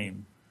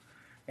dream.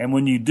 And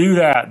when you do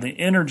that, the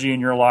energy in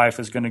your life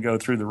is going to go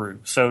through the roof.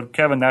 So,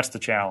 Kevin, that's the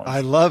challenge.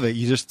 I love it.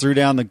 You just threw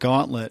down the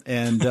gauntlet.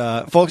 And,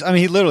 folks, I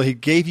mean, he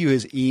gave you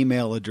his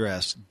email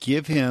address.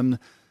 Give him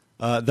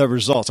the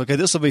results. Okay,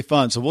 this will be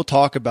fun. So we'll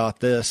talk about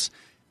this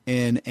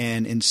in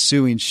an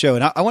ensuing show.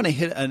 And I want to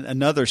hit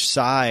another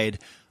side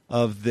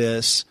of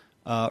this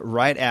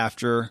right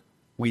after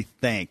we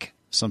thank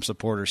some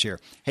supporters here.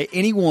 Hey,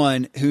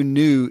 anyone who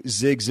knew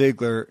Zig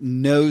Ziglar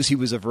knows he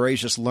was a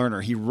voracious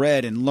learner. He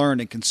read and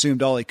learned and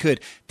consumed all he could.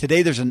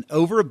 Today, there's an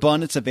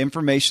overabundance of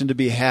information to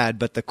be had,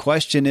 but the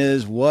question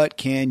is, what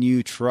can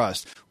you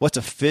trust? What's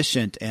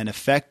efficient and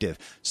effective?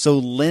 So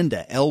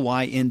Lynda,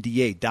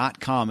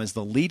 LYNDA.com is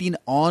the leading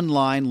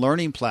online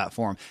learning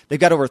platform. They've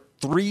got over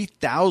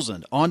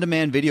 3,000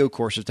 on-demand video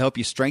courses to help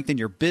you strengthen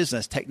your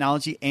business,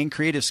 technology, and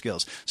creative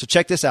skills. So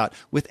check this out.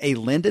 With a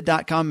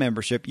Lynda.com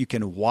membership, you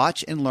can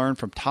watch and learn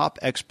from top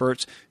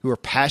experts who are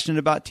passionate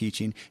about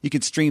teaching. You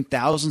can stream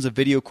thousands of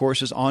video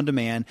courses on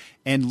demand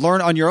and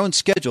learn on your own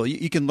schedule.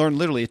 You can learn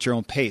literally at your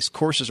own pace.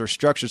 Courses are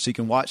structured so you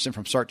can watch them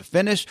from start to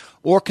finish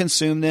or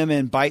consume them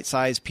in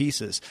bite-sized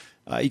pieces.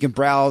 You can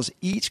browse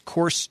each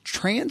course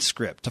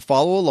transcript to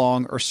follow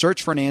along or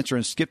search for an answer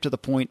and skip to the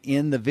point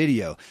in the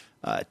video.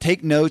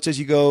 Take notes as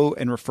you go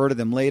and refer to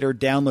them later.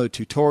 Download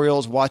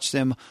tutorials, watch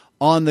them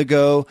on the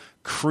go,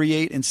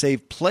 create and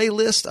save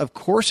playlists of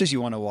courses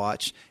you want to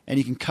watch, and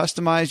you can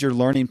customize your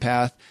learning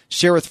path,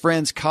 share with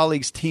friends,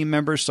 colleagues, team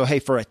members. So, hey,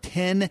 for a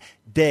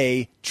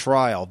 10-day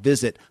trial,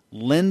 visit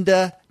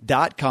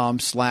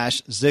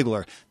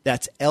lynda.com/Ziglar.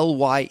 That's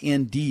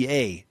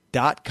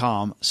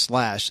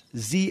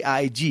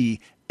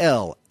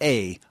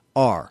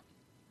LYNDA.com/ZIGLAR.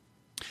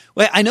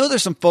 Well, I know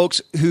there's some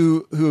folks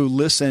who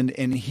listen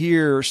and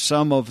hear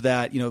some of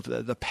that,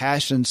 the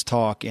passions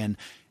talk and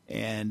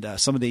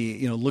some of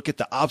the, look at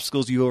the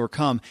obstacles you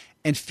overcome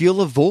and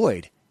feel a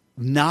void.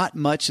 Not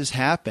much has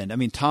happened. I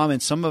mean, Tom, in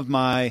some of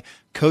my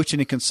coaching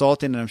and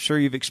consulting, and I'm sure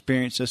you've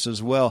experienced this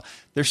as well,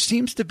 there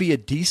seems to be a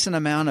decent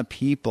amount of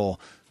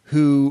people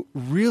who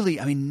really,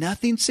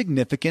 nothing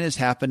significant has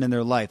happened in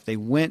their life. They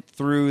went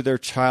through their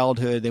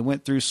childhood, they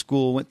went through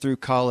school, went through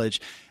college.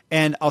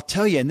 And I'll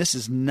tell you, and this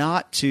is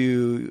not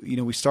to,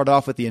 we start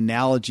off with the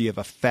analogy of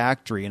a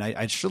factory, and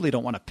I surely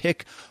don't want to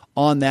pick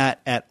on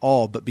that at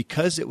all, but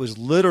because it was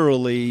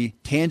literally,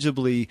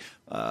 tangibly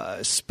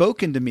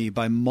spoken to me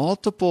by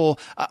multiple,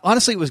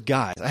 honestly, it was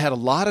guys. I had a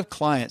lot of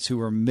clients who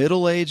were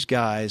middle-aged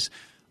guys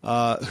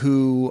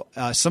who,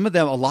 a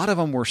lot of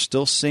them were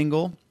still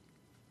single,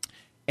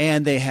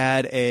 and they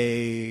had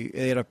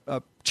a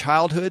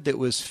childhood that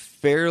was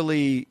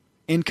fairly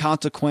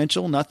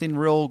inconsequential, nothing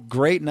real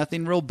great,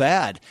 nothing real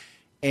bad,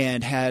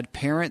 and had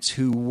parents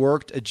who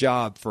worked a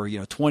job for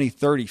 20,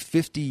 30,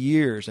 50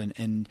 years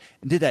and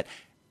did that.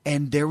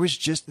 And there was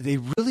they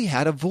really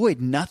had a void.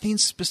 Nothing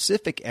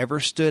specific ever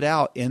stood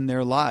out in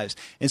their lives.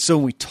 And so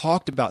when we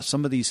talked about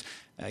some of these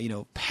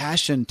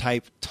passion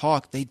type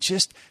talk, they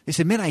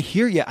said, man, I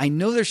hear you. I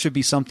know there should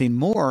be something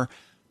more.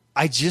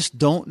 I just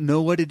don't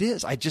know what it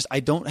is. I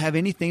don't have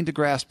anything to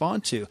grasp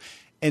onto.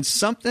 And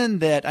something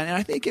that, and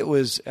I think it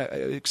was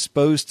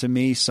exposed to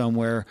me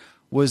somewhere,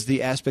 was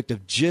the aspect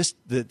of just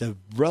the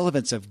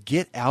relevance of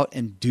get out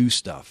and do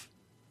stuff.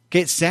 Okay,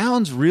 it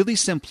sounds really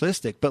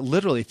simplistic, but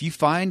literally, if you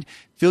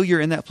feel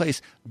you're in that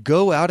place,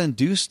 go out and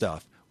do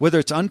stuff. Whether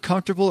it's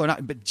uncomfortable or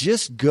not, but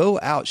just go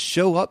out,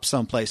 show up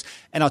someplace.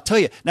 And I'll tell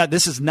you, now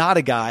this is not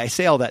a guy, I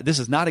say all that, this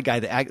is not a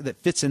guy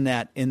that fits in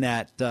that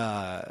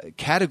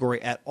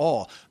category at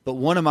all. But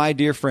one of my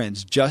dear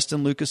friends,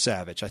 Justin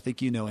Lukasavich, I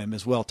think you know him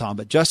as well, Tom,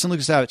 but Justin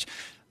Lukasavich,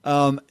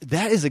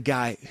 that is a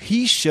guy,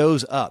 he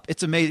shows up.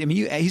 It's amazing.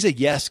 He's a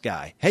yes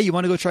guy. Hey, you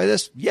want to go try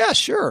this? Yeah,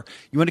 sure.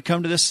 You want to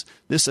come to this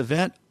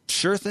event?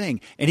 Sure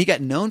thing. And he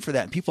got known for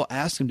that. And people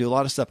asked him to do a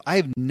lot of stuff. I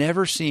have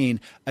never seen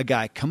a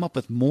guy come up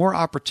with more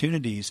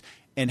opportunities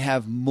and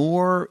have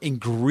more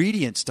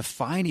ingredients to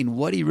finding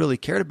what he really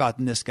cared about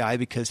than this guy,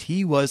 because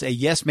he was a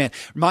yes man.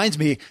 Reminds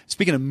me,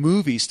 speaking of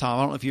movies, Tom,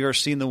 I don't know if you've ever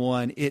seen the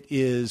one. It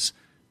is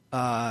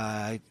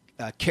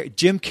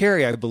Jim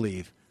Carrey, I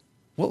believe.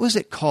 What was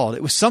it called?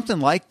 It was something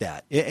like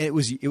that. It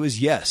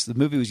was Yes. The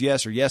movie was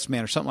Yes or Yes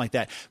Man or something like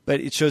that. But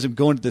it shows him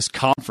going to this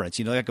conference,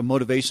 like a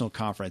motivational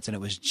conference, and it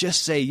was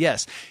just say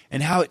yes,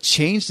 and how it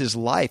changed his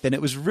life. And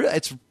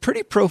it's a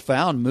pretty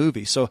profound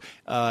movie. So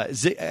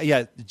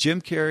Jim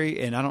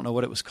Carrey, and I don't know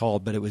what it was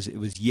called, but it was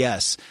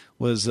Yes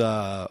was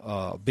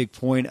a big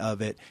point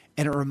of it,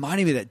 and it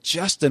reminded me that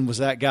Justin was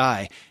that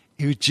guy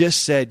who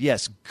just said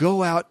yes,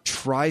 go out,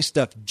 try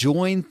stuff,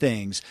 join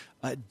things.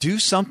 Do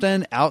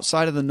something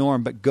outside of the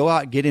norm, but go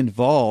out, get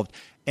involved,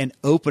 and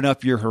open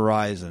up your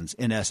horizons,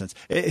 in essence.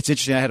 It's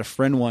interesting. I had a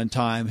friend one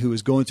time who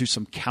was going through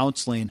some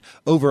counseling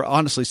over,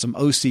 honestly, some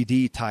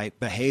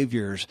OCD-type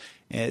behaviors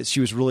she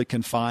was really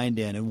confined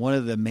in. And one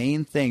of the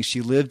main things,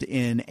 she lived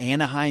in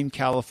Anaheim,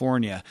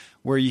 California,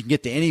 where you can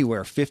get to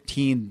anywhere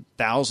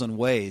 15,000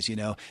 ways,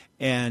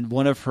 And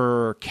one of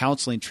her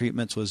counseling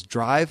treatments was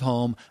drive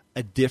home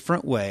a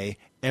different way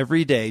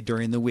every day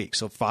during the week.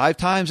 So 5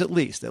 times at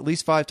least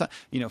 5 times,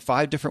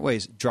 5 different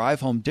ways, drive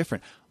home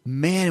different.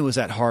 man, was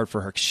that hard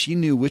for her. She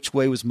knew which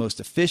way was most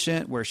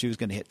efficient, where she was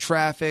going to hit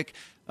traffic,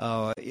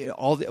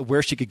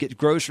 where she could get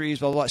groceries,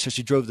 blah, blah, blah. So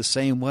she drove the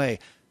same way.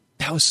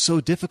 That was so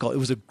difficult. It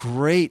was a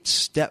great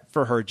step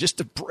for her just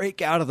to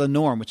break out of the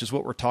norm, which is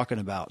what we're talking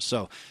about.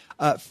 So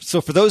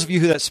for those of you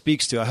who that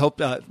speaks to, I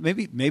hope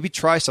maybe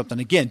try something.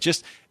 Again,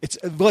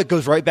 it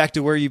goes right back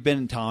to where you've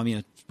been,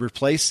 Tom.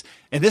 Replace,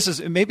 and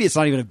maybe it's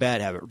not even a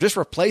bad habit. Just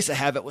replace a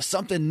habit with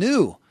something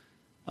new.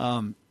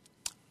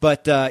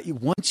 But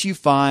once you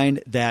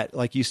find that,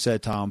 like you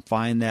said, Tom,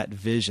 find that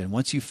vision.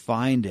 Once you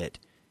find it,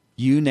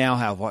 you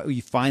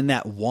find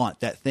that want,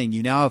 that thing.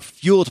 You now have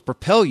fuel to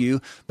propel you,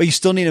 but you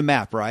still need a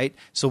map, right?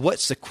 So what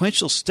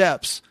sequential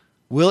steps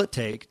will it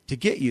take to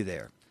get you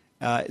there?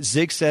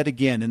 Zig said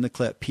again in the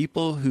clip,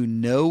 people who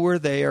know where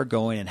they are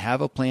going and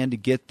have a plan to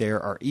get there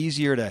are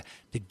easier to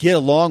get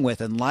along with,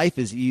 and life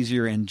is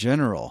easier in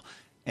general.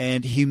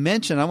 And he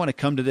mentioned, I want to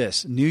come to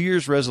this, New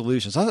Year's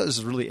resolutions. I thought this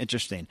was really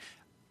interesting.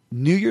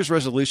 New Year's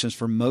resolutions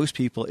for most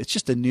people, it's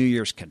just a New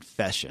Year's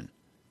confession.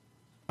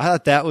 I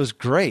thought that was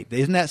great.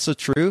 Isn't that so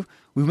true?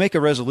 We make a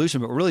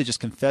resolution, but we're really just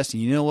confessing,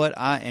 you know what,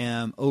 I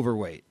am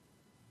overweight.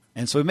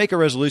 And so we make a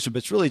resolution, but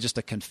it's really just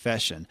a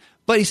confession.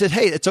 But he said,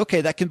 hey, it's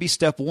okay. That can be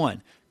step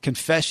one,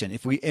 confession.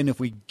 If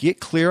we get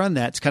clear on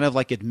that, it's kind of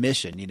like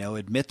admission,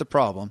 admit the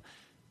problem.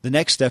 The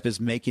next step is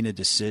making a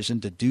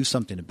decision to do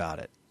something about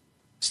it.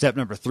 Step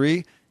number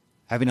 3,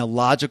 having a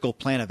logical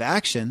plan of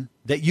action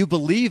that you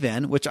believe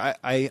in, which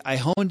I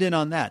honed in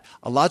on that,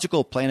 a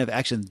logical plan of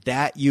action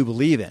that you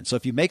believe in. So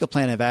if you make a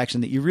plan of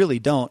action that you really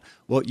don't,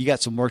 well, you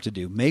got some work to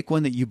do. Make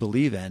one that you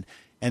believe in.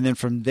 And then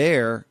from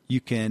there, you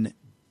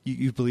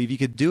believe you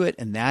could do it,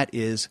 and that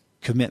is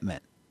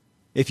commitment.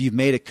 If you've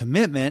made a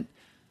commitment,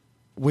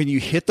 when you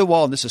hit the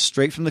wall, and this is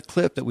straight from the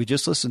clip that we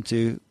just listened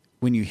to,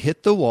 when you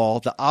hit the wall,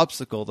 the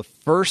obstacle, the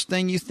first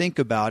thing you think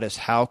about is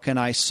how can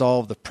I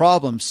solve the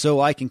problem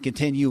so I can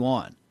continue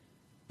on?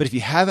 But if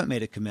you haven't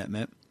made a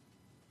commitment,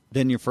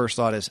 then your first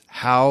thought is,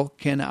 how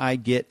can I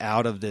get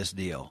out of this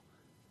deal?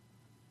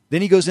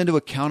 Then he goes into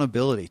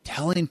accountability,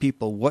 telling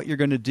people what you're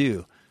going to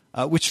do,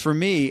 which for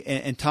me,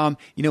 and Tom,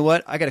 you know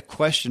what? I got a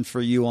question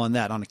for you on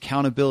that, on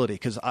accountability,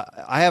 because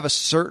I have a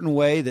certain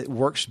way that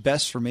works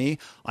best for me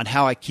on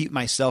how I keep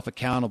myself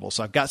accountable.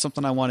 So I've got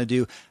something I want to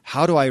do.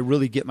 How do I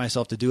really get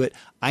myself to do it?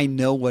 I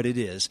know what it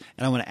is,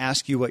 and I want to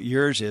ask you what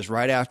yours is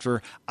right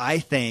after I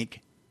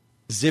thank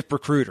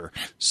ZipRecruiter.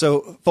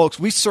 So, folks,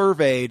 we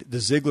surveyed the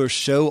Ziglar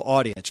Show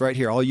audience right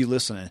here, all you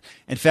listening,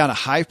 and found a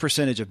high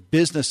percentage of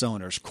business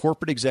owners,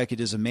 corporate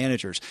executives, and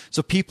managers.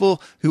 So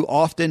people who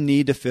often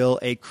need to fill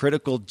a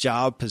critical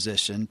job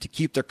position to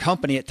keep their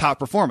company at top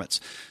performance.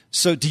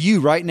 So do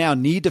you right now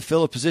need to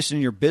fill a position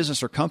in your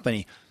business or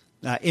company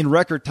in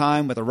record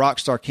time with a rock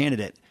star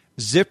candidate?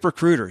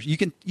 ZipRecruiter, you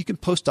can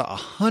post to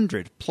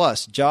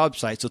 100+ job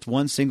sites with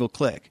one single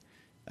click.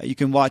 You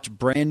can watch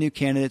brand new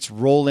candidates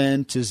roll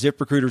into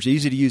ZipRecruiter's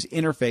easy-to-use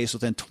interface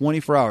within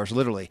 24 hours,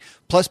 literally,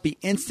 plus be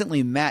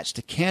instantly matched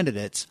to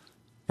candidates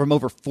from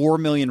over 4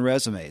 million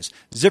resumes.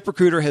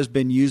 ZipRecruiter has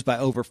been used by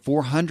over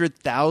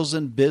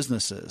 400,000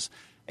 businesses.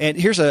 And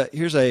here's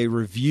a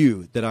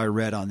review that I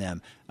read on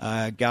them.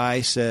 A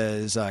guy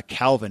says,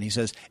 Calvin, he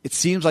says, it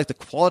seems like the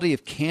quality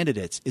of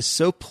candidates is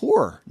so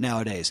poor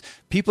nowadays.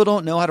 People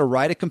don't know how to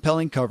write a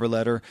compelling cover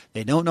letter.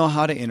 They don't know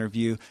how to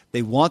interview.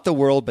 They want the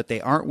world, but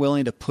they aren't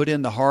willing to put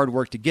in the hard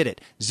work to get it.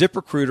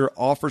 ZipRecruiter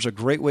offers a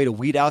great way to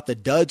weed out the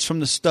duds from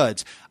the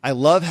studs. I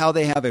love how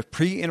they have a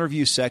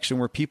pre-interview section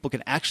where people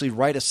can actually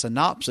write a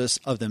synopsis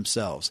of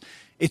themselves.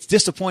 It's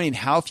disappointing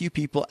how few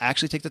people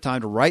actually take the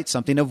time to write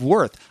something of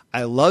worth.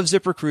 I love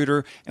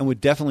ZipRecruiter and would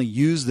definitely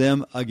use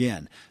them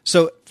again.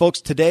 So,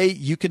 folks, today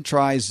you can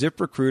try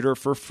ZipRecruiter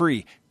for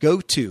free.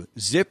 Go to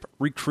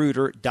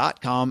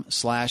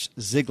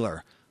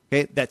ZipRecruiter.com/Ziglar.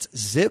 Okay, that's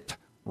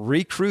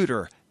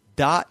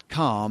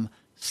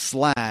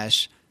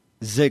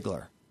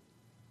ZipRecruiter.com/Ziglar.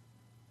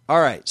 All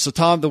right. So,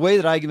 Tom, the way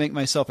that I can make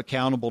myself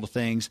accountable to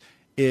things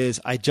is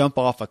I jump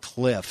off a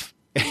cliff.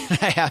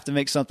 I have to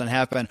make something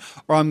happen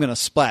or I'm going to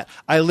splat.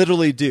 I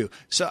literally do.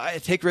 So I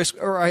take risks,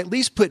 or I at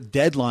least put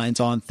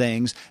deadlines on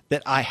things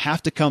that I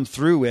have to come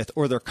through with,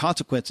 or their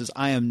consequences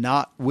I am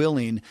not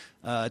willing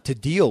to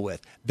deal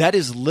with. That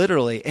is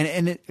literally,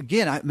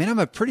 again, I'm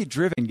a pretty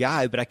driven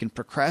guy, but I can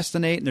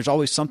procrastinate, and there's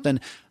always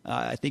something.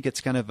 I think it's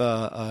kind of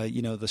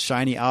the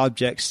shiny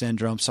object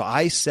syndrome. So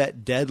I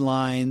set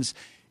deadlines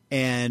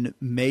and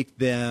make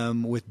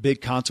them with big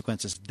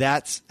consequences.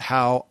 It's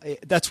kind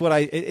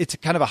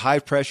of a high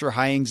pressure,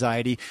 high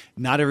anxiety,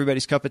 not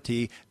everybody's cup of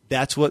tea.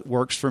 That's what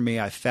works for me.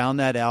 I found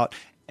that out.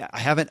 I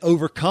haven't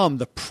overcome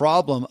the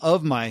problem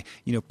of my,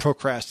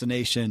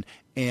 procrastination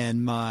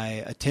and my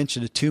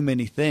attention to too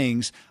many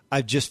things.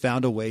 I've just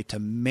found a way to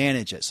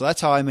manage it. So that's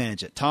how I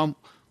manage it. Tom,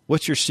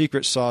 what's your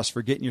secret sauce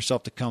for getting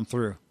yourself to come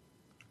through?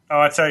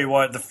 Oh, I tell you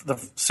what,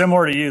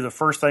 similar to you, the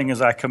first thing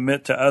is I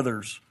commit to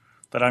others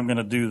that I'm going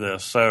to do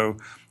this. So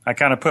I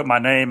kind of put my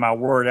name, my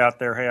word out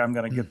there. Hey, I'm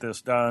going to get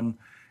this done.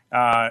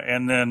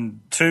 And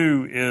then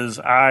 2 is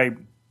I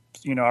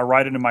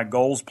write it in my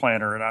goals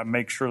planner and I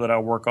make sure that I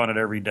work on it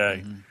every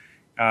day.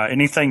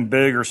 anything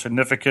big or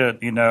significant,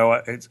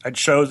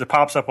 it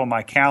pops up on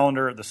my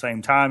calendar at the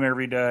same time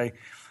every day.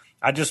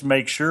 I just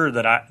make sure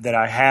that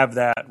I have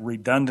that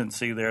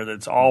redundancy there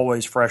that's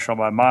always fresh on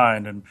my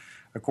mind. And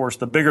of course,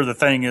 the bigger the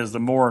thing is, the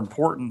more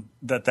important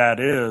that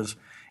is.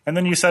 And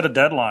then you set a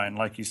deadline,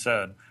 like you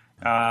said.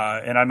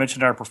 And I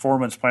mentioned our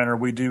performance planner.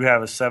 We do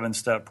have a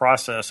 7-step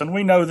process, and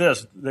we know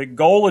that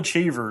goal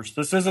achievers.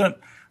 This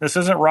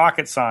isn't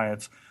rocket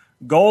science.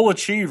 Goal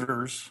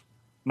achievers,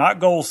 not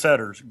goal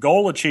setters.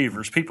 Goal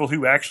achievers, people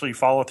who actually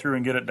follow through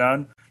and get it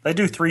done. They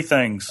do 3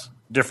 things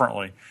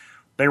differently.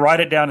 They write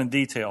it down in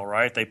detail,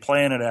 right? They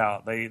plan it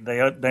out.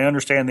 They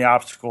understand the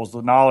obstacles,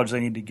 the knowledge they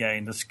need to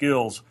gain, the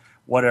skills,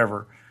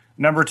 whatever.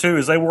 Number 2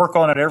 is they work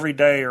on it every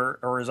day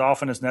or as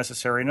often as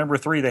necessary. Number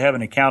 3, they have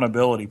an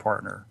accountability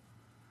partner.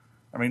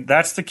 I mean,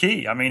 that's the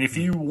key. I mean, if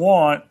you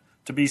want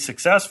to be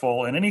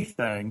successful in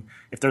anything,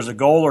 if there's a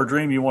goal or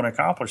dream you want to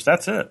accomplish,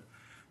 that's it.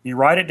 You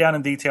write it down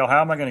in detail.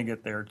 How am I going to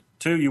get there?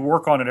 2, you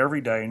work on it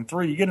every day. And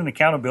 3, you get an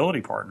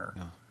accountability partner.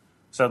 Yeah.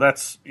 So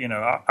that's,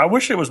 I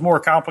wish it was more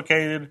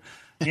complicated.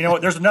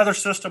 There's another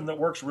system that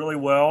works really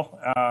well,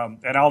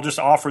 and I'll just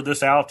offer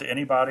this out to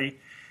anybody.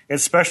 It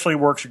especially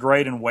works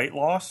great in weight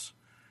loss.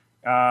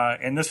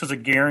 And this is a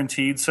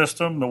guaranteed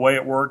system. The way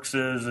it works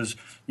is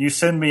you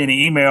send me an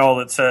email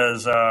that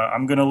says,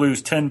 I'm going to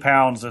lose 10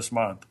 pounds this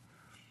month.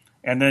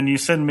 And then you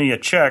send me a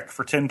check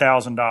for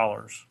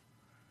 $10,000.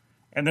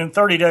 And then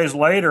 30 days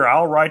later,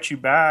 I'll write you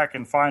back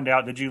and find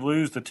out, did you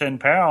lose the 10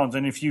 pounds?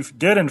 And if you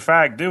did, in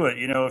fact, do it,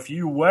 if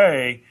you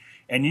weigh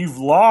and you've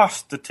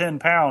lost the 10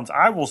 pounds,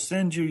 I will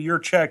send you your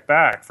check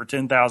back for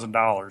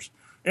 $10,000.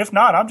 If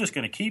not, I'm just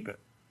going to keep it.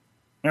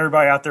 And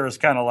everybody out there is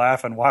kind of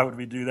laughing. Why would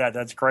we do that?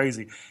 That's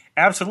crazy.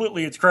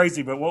 Absolutely, it's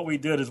crazy. But what we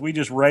did is we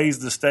just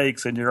raised the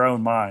stakes in your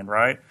own mind,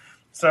 right?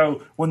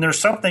 So when there's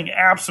something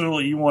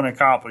absolutely you want to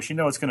accomplish,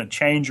 it's going to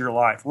change your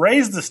life.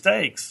 Raise the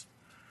stakes.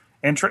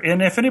 And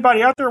if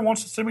anybody out there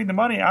wants to send me the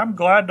money, I'm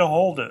glad to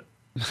hold it.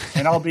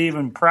 And I'll be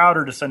even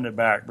prouder to send it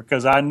back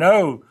because I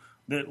know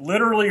that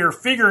literally or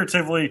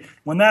figuratively,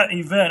 when that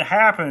event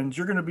happens,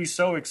 you're going to be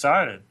so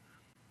excited.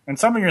 And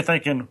some of you are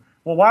thinking,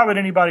 well, why would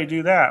anybody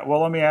do that?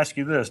 Well, let me ask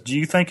you this. Do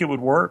you think it would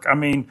work? I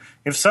mean,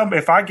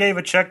 if I gave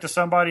a check to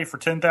somebody for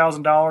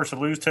 $10,000 to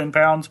lose 10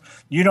 pounds,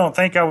 you don't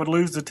think I would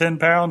lose the 10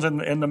 pounds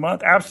in the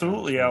month?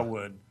 Absolutely, I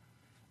would.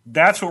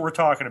 That's what we're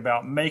talking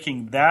about,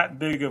 making that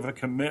big of a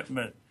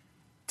commitment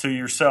to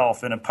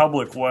yourself in a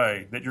public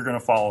way that you're going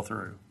to follow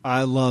through.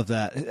 I love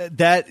that.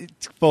 That,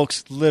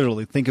 folks,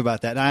 literally think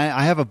about that.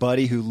 I have a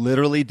buddy who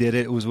literally did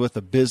it. It was with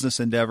a business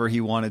endeavor he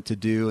wanted to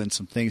do and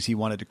some things he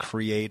wanted to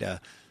create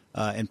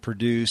and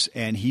produce,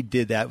 and he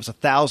did that. It was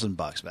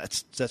 $1,000.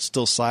 That's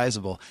still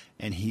sizable,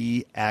 and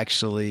he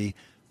actually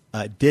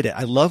did it.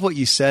 I love what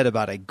you said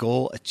about a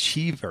goal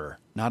achiever,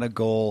 not a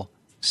goal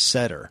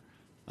setter.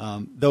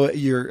 Though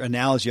your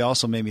analogy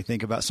also made me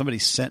think about somebody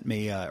sent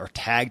me or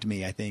tagged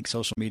me, I think,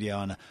 social media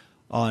on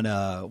one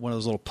of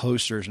those little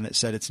posters, and it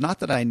said, it's not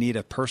that I need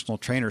a personal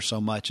trainer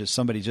so much as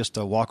somebody just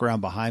to walk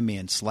around behind me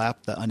and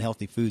slap the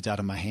unhealthy foods out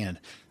of my hand.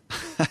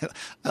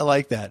 I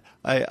like that.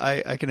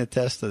 I can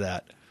attest to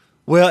that.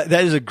 Well,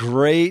 that is a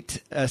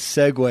great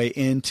segue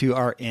into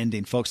our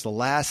ending. Folks, the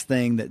last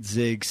thing that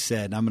Zig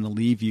said, and I'm going to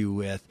leave you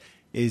with,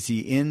 is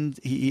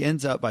he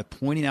ends up by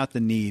pointing out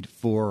the need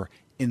for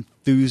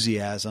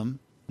enthusiasm,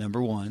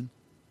 number 1,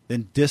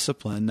 then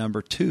discipline,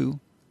 number 2,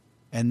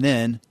 and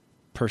then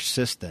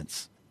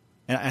persistence.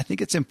 And I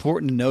think it's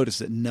important to notice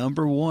that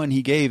number 1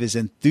 he gave is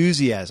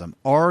enthusiasm.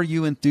 Are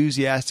you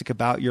enthusiastic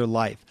about your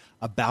life,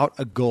 about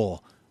a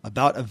goal,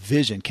 about a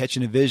vision,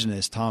 catching a vision,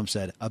 as Tom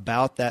said,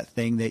 about that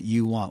thing that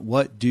you want?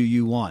 What do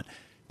you want?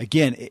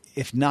 Again,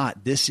 if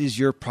not, this is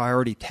your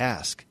priority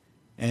task.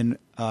 And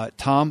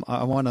Tom,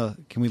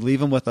 can we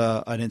leave him with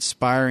an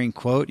inspiring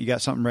quote? You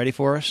got something ready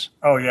for us?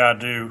 Oh yeah, I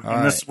do. All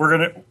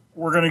right.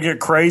 We're gonna get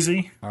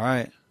crazy. All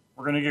right.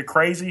 We're gonna get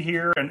crazy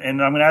here, and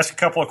I'm gonna ask a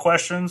couple of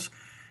questions,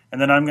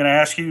 and then I'm gonna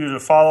ask you to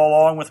follow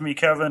along with me,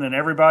 Kevin, and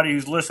everybody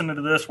who's listening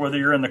to this, whether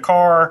you're in the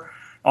car,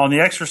 on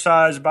the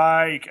exercise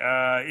bike,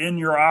 in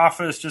your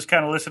office, just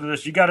kind of listen to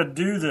this. You got to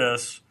do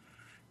this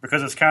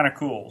because it's kind of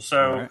cool.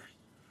 So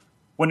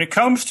when it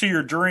comes to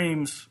your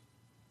dreams,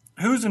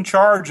 who's in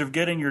charge of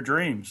getting your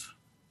dreams?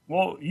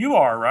 Well, you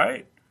are,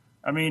 right?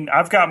 I mean,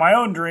 I've got my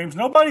own dreams.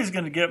 Nobody's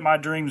going to get my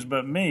dreams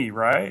but me,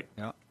 right?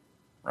 Yeah.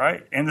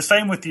 Right? And the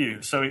same with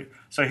you. So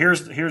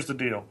here's the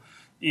deal.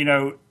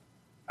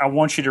 I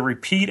want you to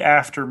repeat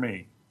after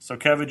me. So,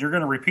 Kevin, you're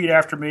going to repeat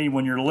after me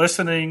when you're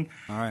listening.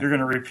 All right. You're going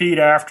to repeat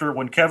after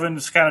when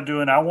Kevin's kind of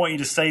doing. I want you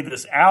to say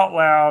this out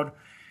loud,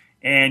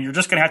 and you're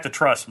just going to have to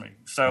trust me.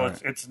 So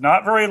it's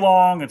not very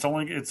long. It's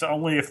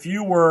only a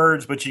few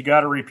words, but you got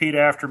to repeat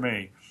after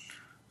me.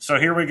 So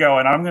here we go,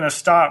 and I'm going to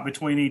stop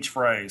between each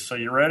phrase. So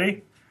you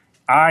ready?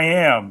 I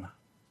am.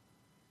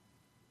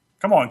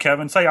 Come on,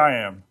 Kevin, say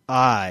I am.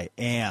 I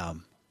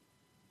am.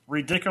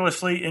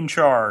 Ridiculously in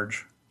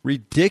charge.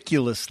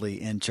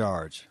 Ridiculously in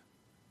charge.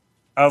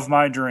 Of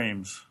my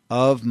dreams.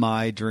 Of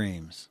my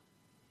dreams.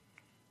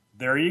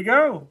 There you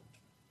go.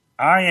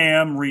 I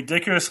am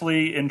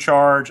ridiculously in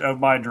charge of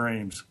my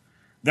dreams.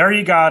 There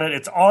you got it.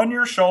 It's on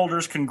your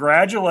shoulders.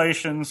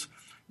 Congratulations.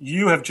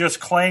 You have just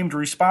claimed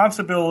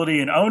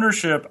responsibility and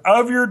ownership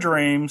of your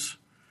dreams.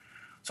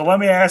 So let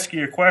me ask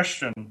you a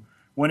question.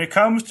 When it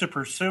comes to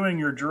pursuing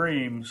your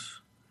dreams,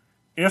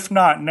 if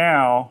not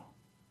now,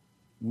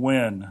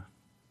 when?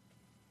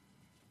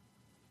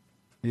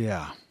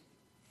 Yeah.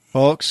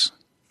 Folks,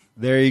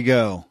 there you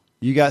go.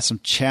 You got some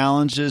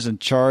challenges and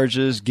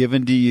charges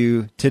given to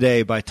you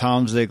today by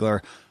Tom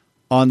Ziglar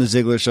on The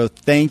Ziglar Show.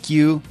 Thank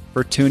you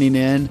for tuning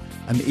in.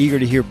 I'm eager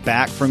to hear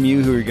back from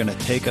you who are going to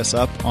take us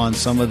up on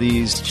some of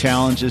these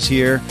challenges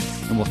here,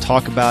 and we'll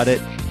talk about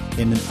it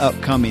in an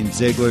upcoming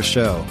Ziglar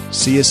Show.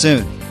 See you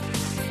soon.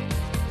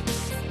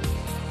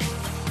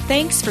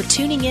 Thanks for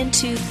tuning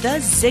into The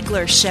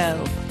Ziglar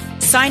Show.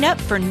 Sign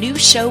up for new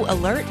show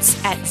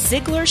alerts at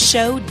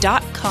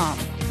ZiglarShow.com.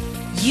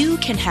 You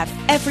can have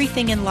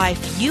everything in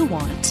life you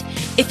want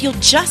if you'll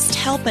just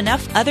help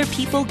enough other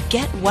people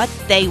get what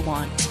they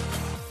want.